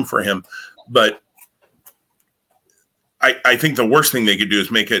that realm for him. But I think the worst thing they could do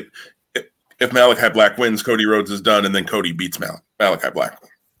is make it, if Malachi Black wins, Cody Rhodes is done, and then Cody beats Malachi Black.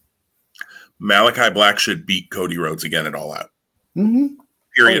 Malachi Black should beat Cody Rhodes again at All Out. Mm-hmm.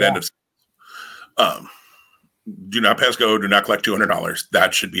 Period. End of. Do not pass go. Do not collect $200.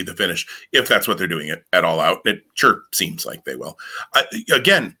 That should be the finish, if that's what they're doing it at All Out. It sure seems like they will.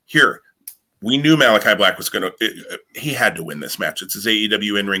 Again, here, we knew Malachi Black was going to. He had to win this match. It's his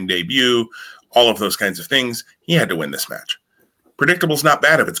AEW in-ring debut. All of those kinds of things. He had to win this match. Predictable's not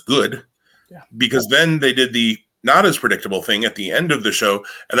bad if it's good, because then they did the not as predictable thing at the end of the show.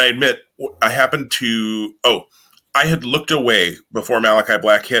 And I admit, I had looked away before Malachi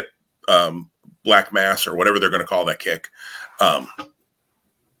Black hit Black Mass, or whatever they're going to call that kick. And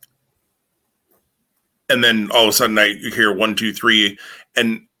then all of a sudden I hear 1, 2, 3,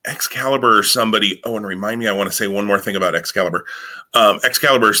 and Excalibur or somebody, and remind me, I want to say one more thing about Excalibur.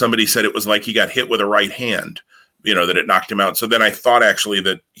 Excalibur, somebody said it was like he got hit with a right hand, that it knocked him out. So then I thought actually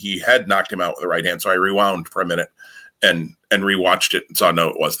that he had knocked him out with a right hand. So I rewound for a minute and rewatched it and saw, no,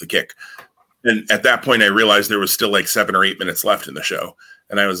 it was the kick. And at that point I realized there was still like 7 or 8 minutes left in the show.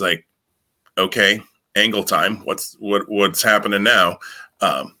 And I was like, okay, angle time. What's happening now?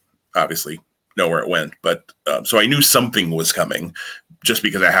 Obviously know where it went, but so I knew something was coming, just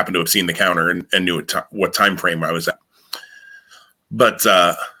because I happened to have seen the counter and knew what time frame I was at. But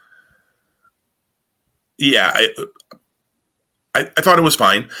I thought it was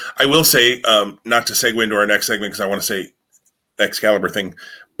fine. I will say, not to segue into our next segment because I want to say Excalibur thing,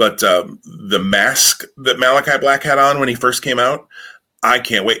 but the mask that Malachi Black had on when he first came out, I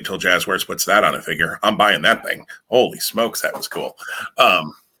can't wait until Jazzwares puts that on a figure. I'm buying that thing. Holy smokes, that was cool.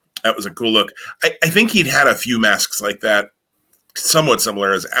 That was a cool look. I think he'd had a few masks like that, somewhat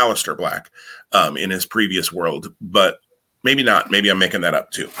similar as Aleister Black in his previous world, but maybe not. Maybe I'm making that up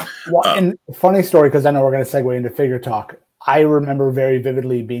too. Well, and funny story, because I know we're going to segue into figure talk. I remember very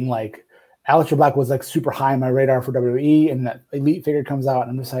vividly being like, Aleister Black was like super high on my radar for WWE, and that Elite figure comes out,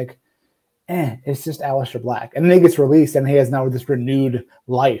 and I'm just like, it's just Aleister Black. And then he gets released, and he has now this renewed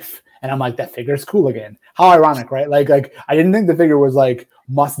life. And I'm like, that figure is cool again. How ironic, right? Like I didn't think the figure was like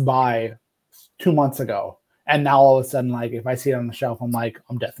must buy 2 months ago. And now all of a sudden, like if I see it on the shelf, I'm like,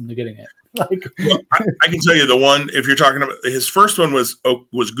 I'm definitely getting it. Like, well, I can tell you the one, if you're talking about his first one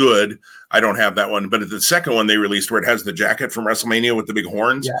was good. I don't have that one, but the second one they released where it has the jacket from WrestleMania with the big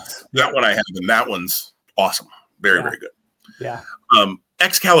horns. Yes. That one I have, and that one's awesome. Very, very good. Yeah.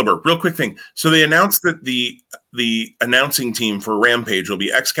 Excalibur, real quick thing. So they announced that the announcing team for Rampage will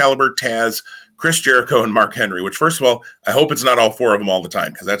be Excalibur, Taz, Chris Jericho, and Mark Henry, which first of all, I hope it's not all four of them all the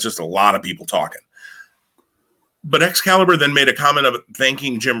time because that's just a lot of people talking. But Excalibur then made a comment of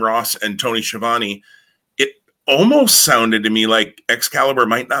thanking Jim Ross and Tony Schiavone. It almost sounded to me like Excalibur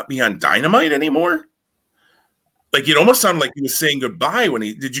might not be on Dynamite anymore. Like it almost sounded like he was saying goodbye when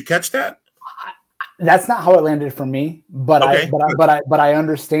did you catch that? That's not how it landed for me, but okay. but I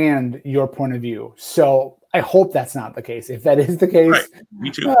understand your point of view. So I hope that's not the case. If that is the case, right. Me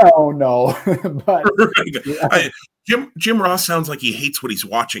too. Oh no. But yeah. Jim Ross sounds like he hates what he's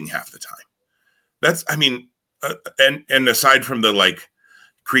watching half the time. That's, I mean, and aside from the like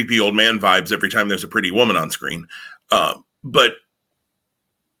creepy old man vibes every time there's a pretty woman on screen, but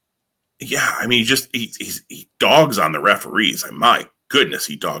yeah, I mean, he dogs on the referees. My goodness,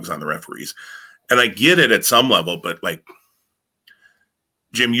 he dogs on the referees, and I get it at some level, but like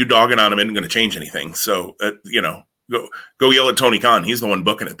Jim, you dogging on him isn't going to change anything. So go yell at Tony Khan. He's the one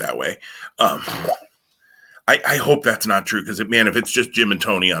booking it that way. I hope that's not true because man, if it's just Jim and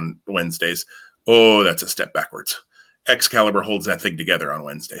Tony on Wednesdays. Oh, that's a step backwards. Excalibur holds that thing together on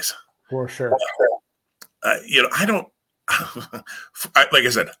Wednesdays. For sure. I don't, like I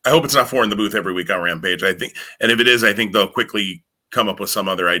said, I hope it's not four in the booth every week on Rampage. I think, and if it is, I think they'll quickly come up with some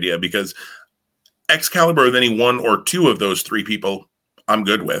other idea because Excalibur with any one or two of those three people, I'm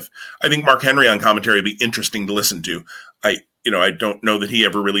good with. I think Mark Henry on commentary would be interesting to listen to. I don't know that he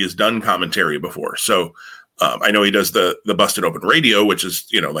ever really has done commentary before. So, I know he does the Busted Open Radio, which is,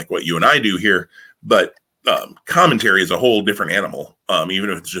 like what you and I do here, but commentary is a whole different animal,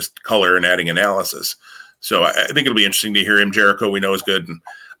 even if it's just color and adding analysis. So I think it'll be interesting to hear him. Jericho, we know is good. And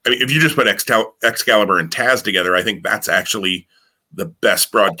I mean, if you just put Excalibur and Taz together, I think that's actually the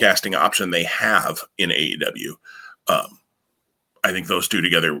best broadcasting option they have in AEW. I think those two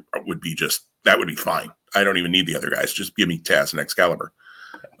together would be fine. I don't even need the other guys. Just give me Taz and Excalibur.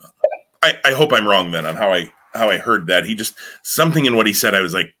 I hope I'm wrong then on how I heard that. He just something in what he said. I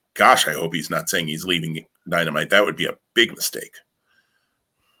was like, gosh, I hope he's not saying he's leaving Dynamite. That would be a big mistake.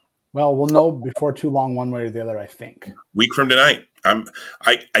 Well, we'll know before too long, one way or the other. I think week from tonight.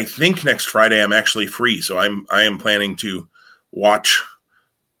 I think next Friday I'm actually free, so I am planning to watch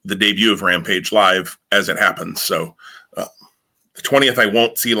the debut of Rampage live as it happens. So the 20th I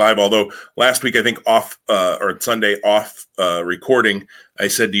won't see live. Although last week I think or Sunday off recording. I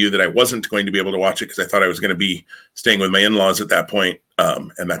said to you that I wasn't going to be able to watch it because I thought I was going to be staying with my in-laws at that point.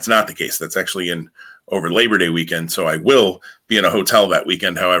 And that's not the case. That's actually over Labor Day weekend. So I will be in a hotel that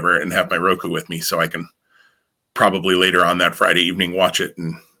weekend, however, and have my Roku with me so I can probably later on that Friday evening watch it.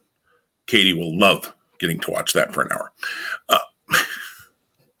 And Katie will love getting to watch that for an hour.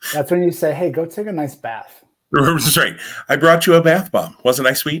 That's when you say, hey, go take a nice bath. That's right. I brought you a bath bomb. Wasn't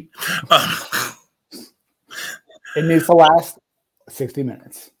I sweet? It needs to last 60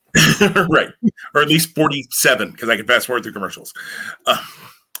 minutes. Right. Or at least 47 because I can fast forward through commercials.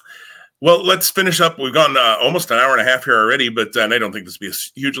 Well, let's finish up. We've gone almost an hour and a half here already, but I don't think this will be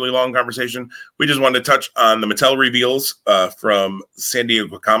a hugely long conversation. We just wanted to touch on the Mattel reveals from San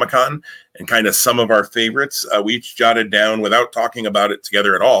Diego Comic-Con and kind of some of our favorites. We each jotted down without talking about it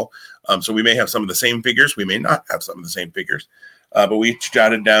together at all. So we may have some of the same figures. We may not have some of the same figures. But we each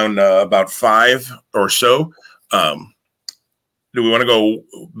jotted down about 5 or so. Do we want to go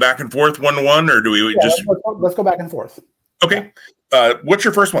back and forth 1-1, or do we just... Let's go back and forth. Okay. What's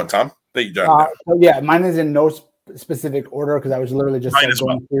your first one, Tom, that you jotted down? Yeah, mine is in no specific order because I was literally just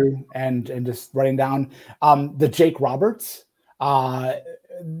going through and just writing down. The Jake Roberts,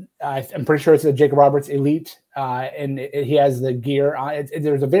 I'm pretty sure it's a Jacob Roberts Elite, and he has the gear on.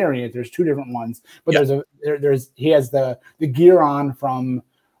 There's a variant. There's two different ones, but he has the gear on from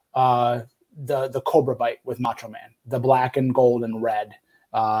the Cobra Bite with Macho Man, the black and gold and red.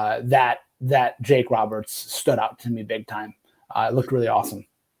 That Jake Roberts stood out to me big time. It looked really awesome.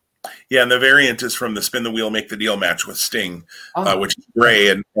 Yeah, and the variant is from the Spin the Wheel, Make the Deal match with Sting, which is gray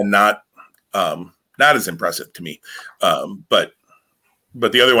and not as impressive to me. But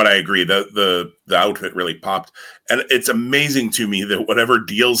the other one, I agree. The outfit really popped, and it's amazing to me that whatever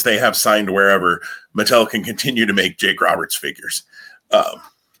deals they have signed wherever, Mattel can continue to make Jake Roberts figures.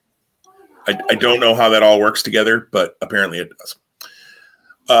 I don't know how that all works together, but apparently it does.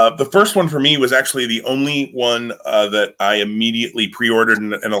 The first one for me was actually the only one that I immediately pre-ordered,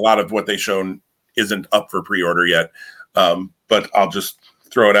 and a lot of what they shown isn't up for pre-order yet. But I'll just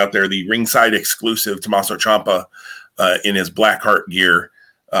throw it out there. The ringside exclusive Tommaso Ciampa in his Blackheart gear.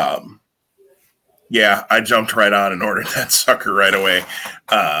 Yeah, I jumped right on and ordered that sucker right away.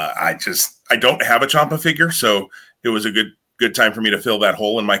 I don't have a Ciampa figure, so it was a good time for me to fill that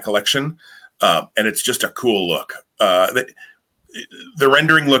hole in my collection. And it's just a cool look. The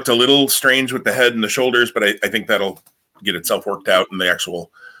rendering looked a little strange with the head and the shoulders, but I think that'll get itself worked out in the actual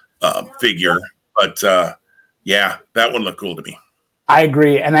figure. But yeah, that one looked cool to me. I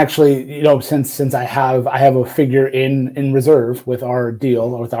agree, and actually, since I have a figure in reserve with our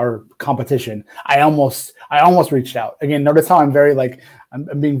deal, with our competition, I almost reached out again. Notice how I'm very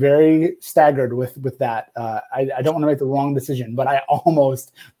I'm being very staggered with that. I don't want to make the wrong decision, but I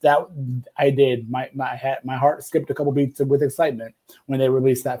did. My heart skipped a couple beats with excitement when they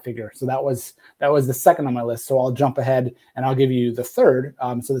released that figure. So that was the second on my list. So I'll jump ahead and I'll give you the third.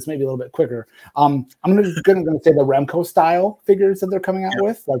 So this may be a little bit quicker. I'm going to say the Remco style figures that they're coming out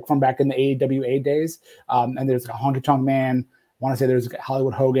with, like from back in the AWA days. And there's a Honky Tonk Man. I want to say there's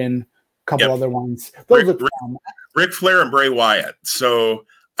Hollywood Hogan. Couple other ones. Those look fun. Ric Flair and Bray Wyatt. So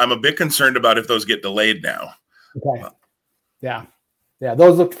I'm a bit concerned about if those get delayed now. Okay. Yeah,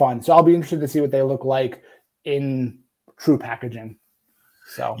 those look fun. So I'll be interested to see what they look like in true packaging.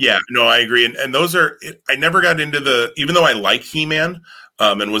 So yeah, no, I agree. And those are. I never got into even though I like He-Man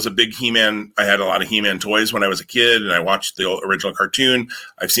and was a big He-Man. I had a lot of He-Man toys when I was a kid, and I watched the original cartoon.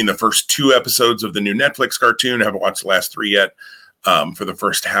 I've seen the first 2 episodes of the new Netflix cartoon. I haven't watched the last 3 yet. For the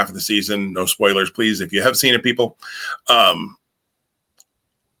first half of the season. No spoilers, please, if you have seen it, people. So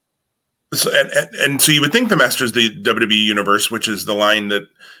you would think the Masters of the WWE Universe, which is the line that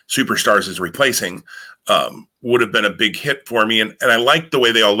Superstars is replacing, would have been a big hit for me. And I liked the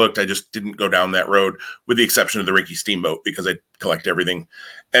way they all looked. I just didn't go down that road, with the exception of the Ricky Steamboat, because I collect everything.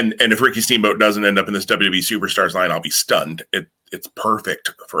 And if Ricky Steamboat doesn't end up in this WWE Superstars line, I'll be stunned. It's perfect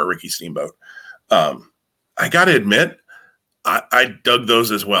for a Ricky Steamboat. I got to admit, I dug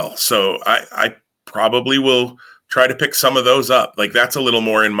those as well. So I probably will try to pick some of those up. Like, that's a little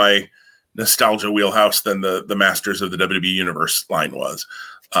more in my nostalgia wheelhouse than the Masters of the WWE Universe line was.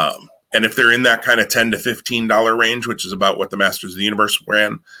 And if they're in that kind of $10 to $15 range, which is about what the Masters of the Universe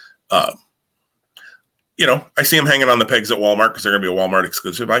ran, I see them hanging on the pegs at Walmart because they're going to be a Walmart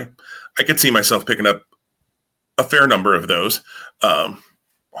exclusive. I could see myself picking up a fair number of those.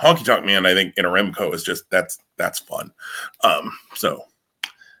 Honky Tonk Man, I think, in a Remco is just that's fun.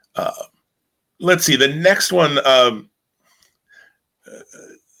 Let's see the next one. What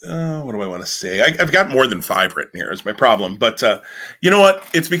do I want to say? I've got more than 5 written here is my problem. But you know what?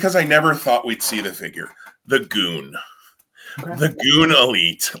 It's because I never thought we'd see the figure, the Goon, the Goon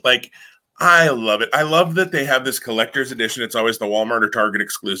Elite. Like, I love it. I love that they have this collector's edition. It's always the Walmart or Target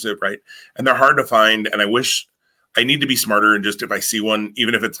exclusive, right? And they're hard to find. And I need to be smarter, and just if I see one,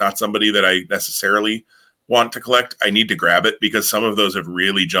 even if it's not somebody that I necessarily want to collect, I need to grab it, because some of those have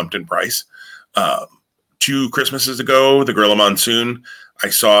really jumped in price. 2 Christmases ago, the Gorilla Monsoon I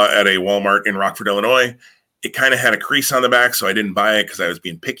saw at a Walmart in Rockford, Illinois. It kind of had a crease on the back, so I didn't buy it because I was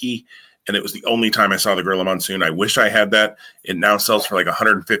being picky. And it was the only time I saw the Gorilla Monsoon. I wish I had that. It now sells for like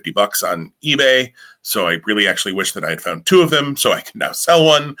 $150 on eBay. So I really actually wish that I had found 2 of them so I can now sell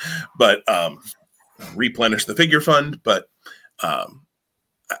one. But replenish the figure fund, but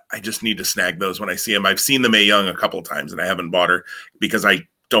I just need to snag those when I see them. I've seen the Mae Young a couple of times, and I haven't bought her because I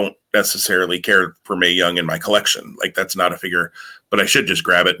don't necessarily care for Mae Young in my collection. Like, that's not a figure, but I should just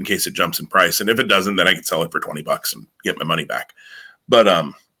grab it in case it jumps in price. And if it doesn't, then I can sell it for $20 and get my money back. But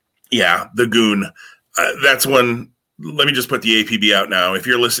yeah, the Goon, that's one. Let me just put the APB out now. If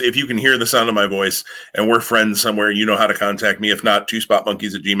you can hear the sound of my voice and we're friends somewhere, you know how to contact me. If not,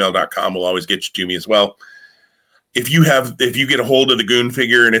 twоспotmonkeys@gmail.com will always get you to me as well. If you get a hold of the Goon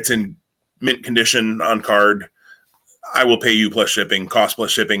figure and it's in mint condition on card, I will pay you plus shipping, cost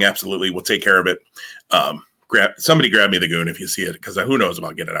plus shipping. Absolutely. We'll take care of it. Somebody grab me the goon if you see it, because who knows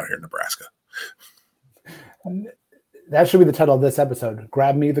about getting it out here in Nebraska. That should be the title of this episode.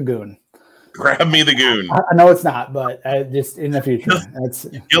 Grab me the goon. Grab me the goon. I know it's not, but just in the future. That's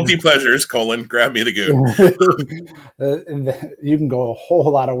guilty pleasures, grab me the goon. You can go a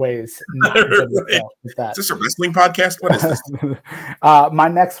whole lot of ways. With that. Is this a wrestling podcast? What is this? My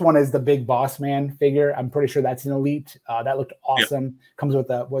next one is the Big Boss Man figure. I'm pretty sure that's an Elite. That looked awesome. Yep. Comes with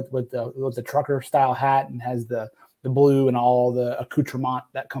the trucker style hat and has the blue and all the accoutrement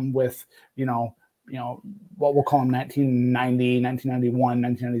that come with, what we'll call him 1990, 1991,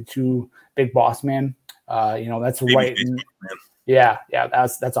 1992 Big Boss Man. That's right. Yeah,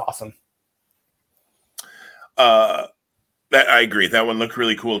 that's awesome. That I agree. That one looked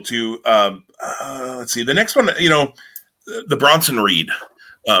really cool too. Let's see. The next one, the Bronson Reed.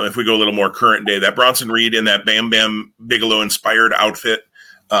 If we go a little more current day, that Bronson Reed in that Bam Bam Bigelow inspired outfit.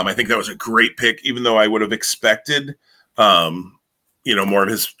 I think that was a great pick, even though I would have expected, more of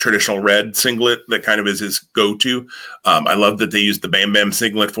his traditional red singlet that kind of is his go-to. I love that they used the Bam Bam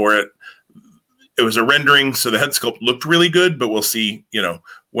singlet for it. It was a rendering, so the head sculpt looked really good, but we'll see,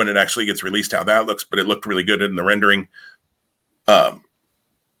 when it actually gets released, how that looks, but it looked really good in the rendering.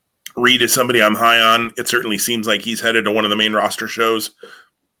 Reed is somebody I'm high on. It certainly seems like he's headed to one of the main roster shows.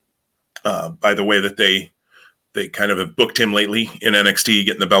 By the way that they kind of have booked him lately in NXT,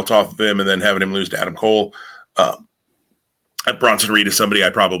 getting the belt off of him and then having him lose to Adam Cole. Bronson Reed is somebody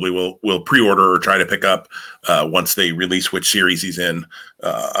I probably will pre-order or try to pick up once they release which series he's in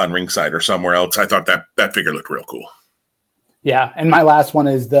on Ringside or somewhere else. I thought that figure looked real cool. Yeah, and my last one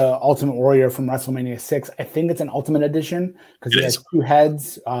is the Ultimate Warrior from WrestleMania 6. I think it's an Ultimate Edition because he has two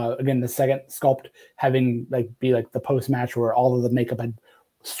heads. Again, the second sculpt having be like the post-match where all of the makeup had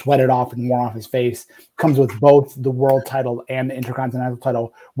sweated off and worn off his face. Comes with both the world title and the Intercontinental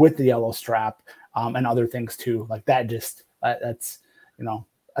title with the yellow strap and other things too. Like that just... That's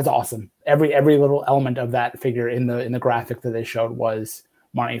awesome. Every little element of that figure in the graphic that they showed was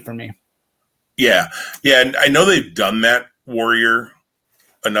money for me. Yeah. And I know they've done that Warrior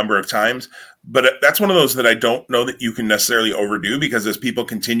a number of times, but that's one of those that I don't know that you can necessarily overdo, because as people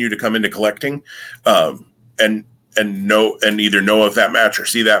continue to come into collecting, and either know of that match or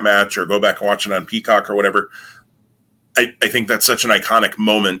see that match or go back and watch it on Peacock or whatever, I think that's such an iconic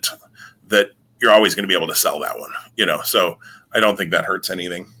moment that you're always going to be able to sell that one, so I don't think that hurts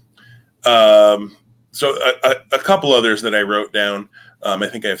anything. So a couple others that I wrote down. I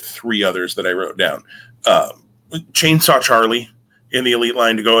think I have 3 others that I wrote down. Chainsaw Charlie in the Elite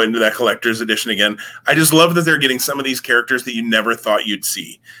line to go into that collector's edition again. I just love that they're getting some of these characters that you never thought you'd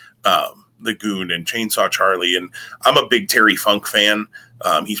see. The Goon and Chainsaw Charlie. And I'm a big Terry Funk fan.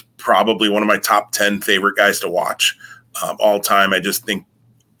 He's probably one of my top 10 favorite guys to watch all time. I just think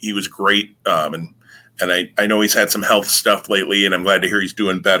he was great. And I know he's had some health stuff lately, and I'm glad to hear he's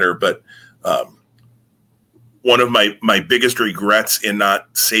doing better. But one of my biggest regrets in not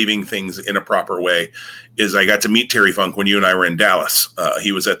saving things in a proper way is I got to meet Terry Funk when you and I were in Dallas.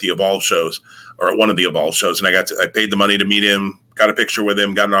 He was at the Evolve shows, or at one of the Evolve shows, and I paid the money to meet him, got a picture with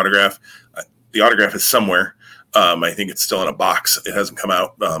him, got an autograph. The autograph is somewhere. I think it's still in a box. It hasn't come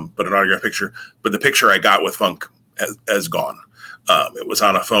out, but an autograph picture. But the picture I got with Funk has gone. It was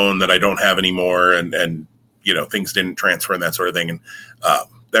on a phone that I don't have anymore, and things didn't transfer and that sort of thing. And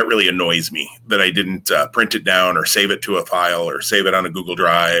that really annoys me that I didn't print it down or save it to a file or save it on a Google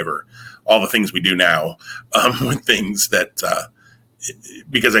Drive or all the things we do now with things that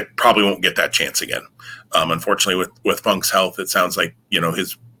because I probably won't get that chance again. Unfortunately, with Funk's health, it sounds like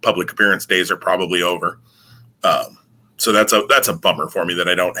his public appearance days are probably over. So that's a bummer for me that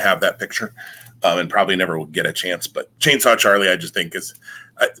I don't have that picture. And probably never will get a chance. But Chainsaw Charlie, I just think is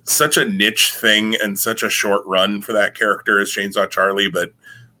such a niche thing and such a short run for that character as Chainsaw Charlie. But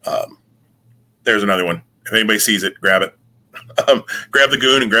there's another one. If anybody sees it, grab it. Grab the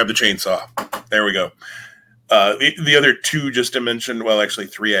Goon and grab the chainsaw. There we go. The other 2 just to mention, well, actually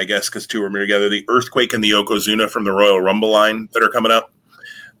 3, I guess, because 2 are together. The Earthquake and the Yokozuna from the Royal Rumble line that are coming up.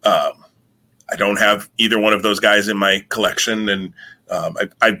 I don't have either one of those guys in my collection, and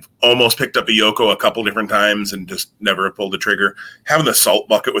I've almost picked up a Yoko a couple different times and just never pulled the trigger. Having the salt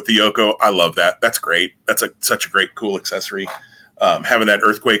bucket with the Yoko, I love that. That's great. That's such a great, cool accessory. Having that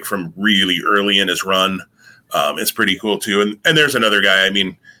Earthquake from really early in his run is pretty cool too. And there's another guy. I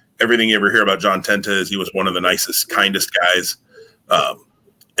mean, everything you ever hear about John Tenta is he was one of the nicest, kindest guys.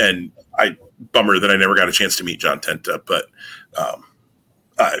 And bummer that I never got a chance to meet John Tenta, but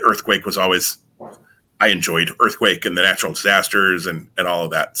Earthquake was always, I enjoyed Earthquake and the natural disasters and all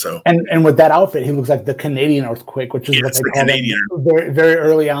of that. So and with that outfit, he looks like the Canadian Earthquake, which is what they called him very, very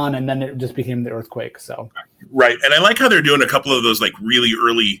early on, and then it just became the Earthquake. So right, and I like how they're doing a couple of those like really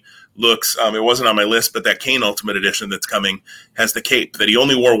early looks. It wasn't on my list, but that Kane Ultimate Edition that's coming has the cape that he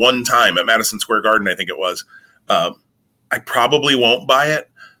only wore one time at Madison Square Garden, I think it was. I probably won't buy it,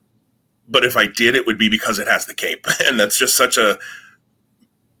 but if I did, it would be because it has the cape, and that's just such a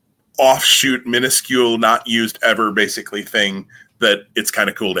offshoot, minuscule, not used ever, basically thing that it's kind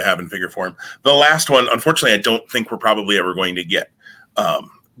of cool to have in figure form. The last one, unfortunately, I don't think we're probably ever going to get,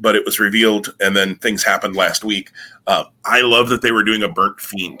 but it was revealed, and then things happened last week. I love that they were doing a Burnt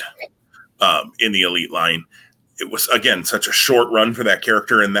Fiend in the Elite line. It was, again, such a short run for that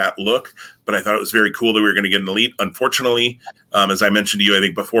character and that look, but I thought it was very cool that we were going to get an Elite. Unfortunately, as I mentioned to you, I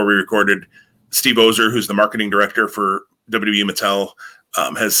think before we recorded, Steve Ozer, who's the marketing director for WWE Mattel,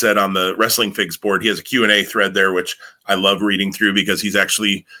 has said on the Wrestling Figs board, he has a Q&A thread there, which I love reading through because he's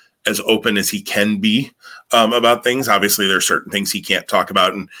actually as open as he can be about things. Obviously, there are certain things he can't talk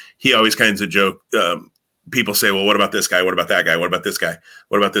about, and he always kinds of joke. People say, well, what about this guy? What about that guy? What about this guy?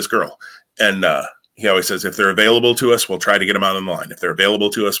 What about this girl? And he always says, if they're available to us, we'll try to get them out on the line. If they're available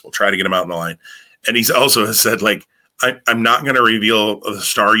to us, we'll try to get them out on the line. And he's also has said, like, I'm not going to reveal the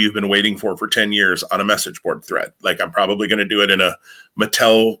star you've been waiting for 10 years on a message board thread. Like, I'm probably going to do it in a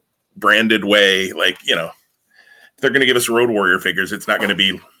Mattel branded way. Like, you know, if they're going to give us Road Warrior figures, it's not going to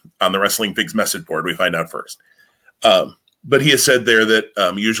be on the Wrestling Figs message board. We find out first. But he has said there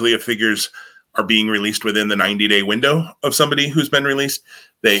that usually if figures are being released within the 90-day window of somebody who's been released,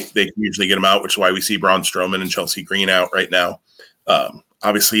 they can usually get them out, which is why we see Braun Strowman and Chelsea Green out right now.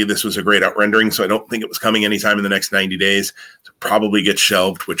 Obviously, this was a grayed out rendering, so I don't think it was coming anytime in the next 90 days. So probably get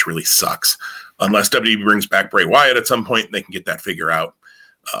shelved, which really sucks. Unless WWE brings back Bray Wyatt at some point, they can get that figure out.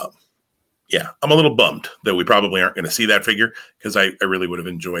 Yeah, I'm a little bummed that we probably aren't going to see that figure because I really would have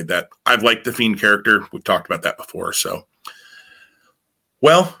enjoyed that. I've liked the Fiend character. We've talked about that before. So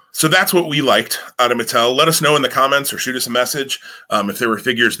that's what we liked out of Mattel. Let us know in the comments or shoot us a message if there were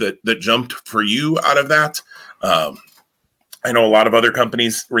figures that jumped for you out of that. I know a lot of other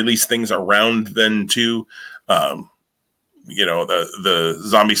companies release things around then too. You know, the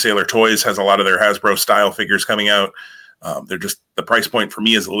Zombie Sailor Toys has a lot of their Hasbro style figures coming out. They're just, the price point for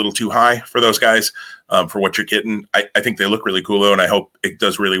me is a little too high for those guys for what you're getting. I think they look really cool though, and I hope it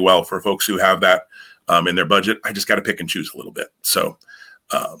does really well for folks who have that in their budget. I just got to pick and choose a little bit. So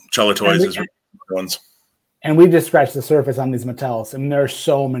Chella Toys is ones. And we just scratched the surface on these Mattels. I mean, there are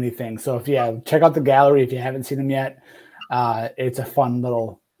so many things. So check out the gallery if you haven't seen them yet. It's a fun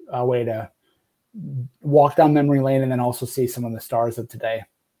little way to walk down memory lane and then also see some of the stars of today.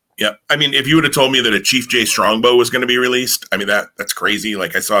 Yeah. I mean, if you would have told me that a Chief J Strongbow was going to be released, I mean, that's crazy.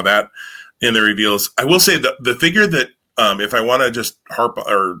 Like, I saw that in the reveals. I will say the figure that, if I want to just harp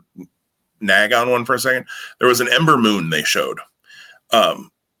or nag on one for a second, there was an Ember Moon they showed. And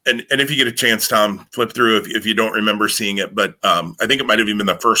if you get a chance, Tom, flip through if you don't remember seeing it, but I think it might have even been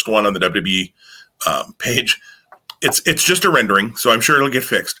the first one on the WWE page. It's just a rendering, so I'm sure it'll get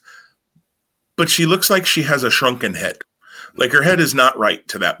fixed. But she looks like she has a shrunken head. Like, her head is not right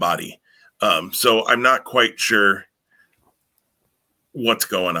to that body. So I'm not quite sure what's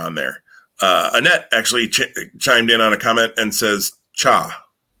going on there. Annette actually chimed in on a comment and says, cha.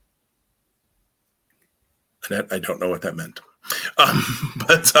 Annette, I don't know what that meant.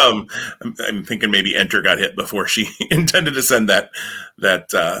 But I'm thinking maybe enter got hit before she intended to send that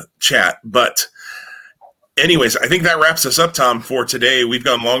chat. But anyways, I think that wraps us up, Tom, for today. We've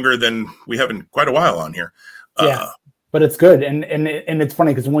gone longer than we have in quite a while on here. Yeah, but it's good. And it's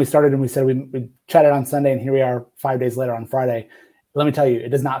funny because when we started and we said we chatted on Sunday and here we are 5 days later on Friday. Let me tell you, it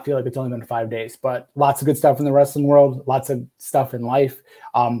does not feel like it's only been 5 days, but lots of good stuff in the wrestling world, lots of stuff in life.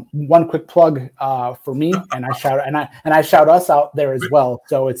 One quick plug for me, and I shout us out there as well.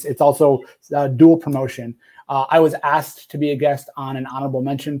 So it's also dual promotion. I was asked to be a guest on an Honorable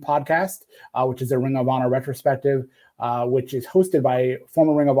Mention podcast, which is a Ring of Honor retrospective, which is hosted by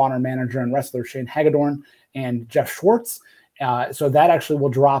former Ring of Honor manager and wrestler Shane Hagedorn and Jeff Schwartz. So that actually will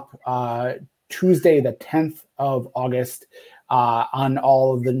drop Tuesday, the 10th of August. On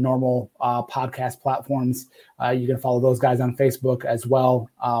all of the normal podcast platforms. You can follow those guys on Facebook as well.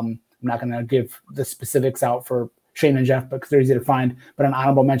 I'm not going to give the specifics out for Shane and Jeff because they're easy to find, but an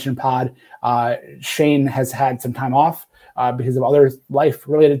Honorable Mention pod. Shane has had some time off because of other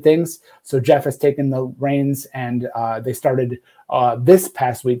life-related things. So Jeff has taken the reins, and they started this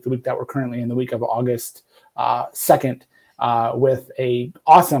past week, the week that we're currently in, the week of August 2nd, with a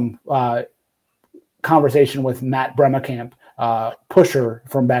awesome conversation with Matt Bremerkamp, Pusher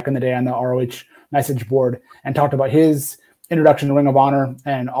from back in the day on the ROH message board and talked about his introduction to Ring of Honor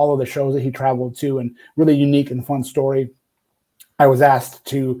and all of the shows that he traveled to, and really unique and fun story. I was asked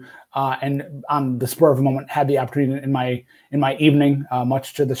to, and on the spur of a moment, had the opportunity in my evening,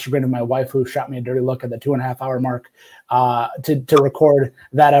 much to the chagrin of my wife, who shot me a dirty look at the 2.5 hour mark, to record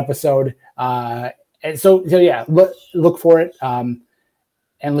that episode. And so yeah, look for it and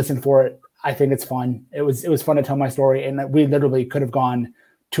listen for it. I think it's fun. It was fun to tell my story, and we literally could have gone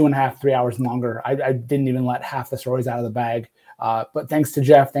 2.5, 3 hours longer. I didn't even let half the stories out of the bag. But thanks to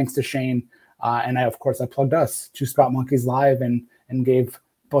Jeff, thanks to Shane, and I plugged us to Spot Monkeys Live and gave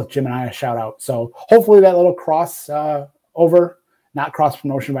both Jim and I a shout out. So hopefully that little over, not cross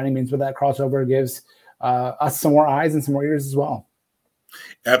promotion by any means, but that crossover gives us some more eyes and some more ears as well.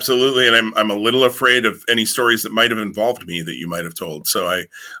 Absolutely. And I'm a little afraid of any stories that might have involved me that you might have told. So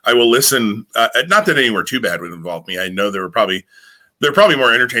I will listen. Not that anywhere too bad would involve me. I know there are probably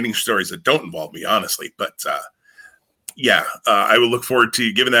more entertaining stories that don't involve me, honestly. But I will look forward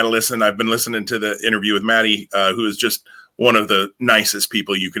to giving that a listen. I've been listening to the interview with Maddie, who is just one of the nicest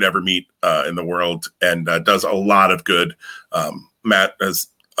people you could ever meet in the world, and does a lot of good. Matt has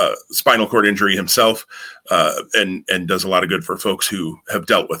spinal cord injury himself, and does a lot of good for folks who have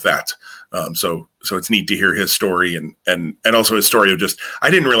dealt with that. So it's neat to hear his story, and also his story of just,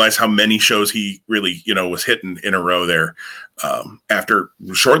 I didn't realize how many shows he really, was hitting in a row there,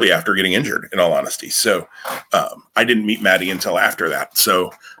 shortly after getting injured, in all honesty. So I didn't meet Maddie until after that.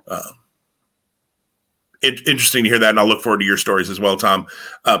 So interesting to hear that. And I'll look forward to your stories as well, Tom.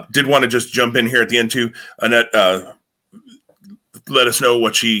 Did want to just jump in here at the end too. Annette, let us know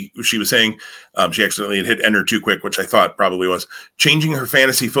what she was saying. She accidentally had hit enter too quick, which I thought probably was changing her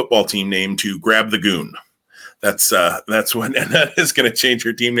fantasy football team name to Grab the Goon. That's what Annette is going to change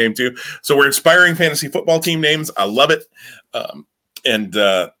her team name to. So we're inspiring fantasy football team names. I love it. And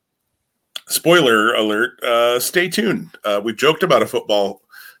spoiler alert, stay tuned. We've joked about a football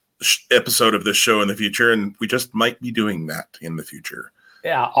episode of this show in the future, and we just might be doing that in the future.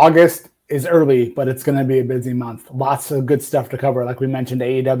 Yeah, August is early, but it's going to be a busy month. Lots of good stuff to cover. Like we mentioned,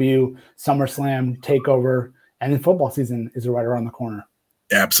 AEW, SummerSlam, TakeOver, and then football season is right around the corner.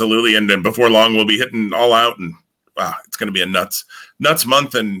 Absolutely. And then before long, we'll be hitting all out, and wow, it's going to be a nuts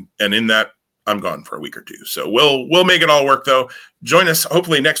month. And in that, I'm gone for a week or two. So we'll make it all work, though. Join us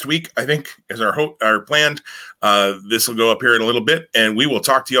hopefully next week, I think, is our planned. This will go up here in a little bit, and we will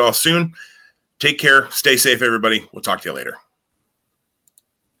talk to you all soon. Take care. Stay safe, everybody. We'll talk to you later.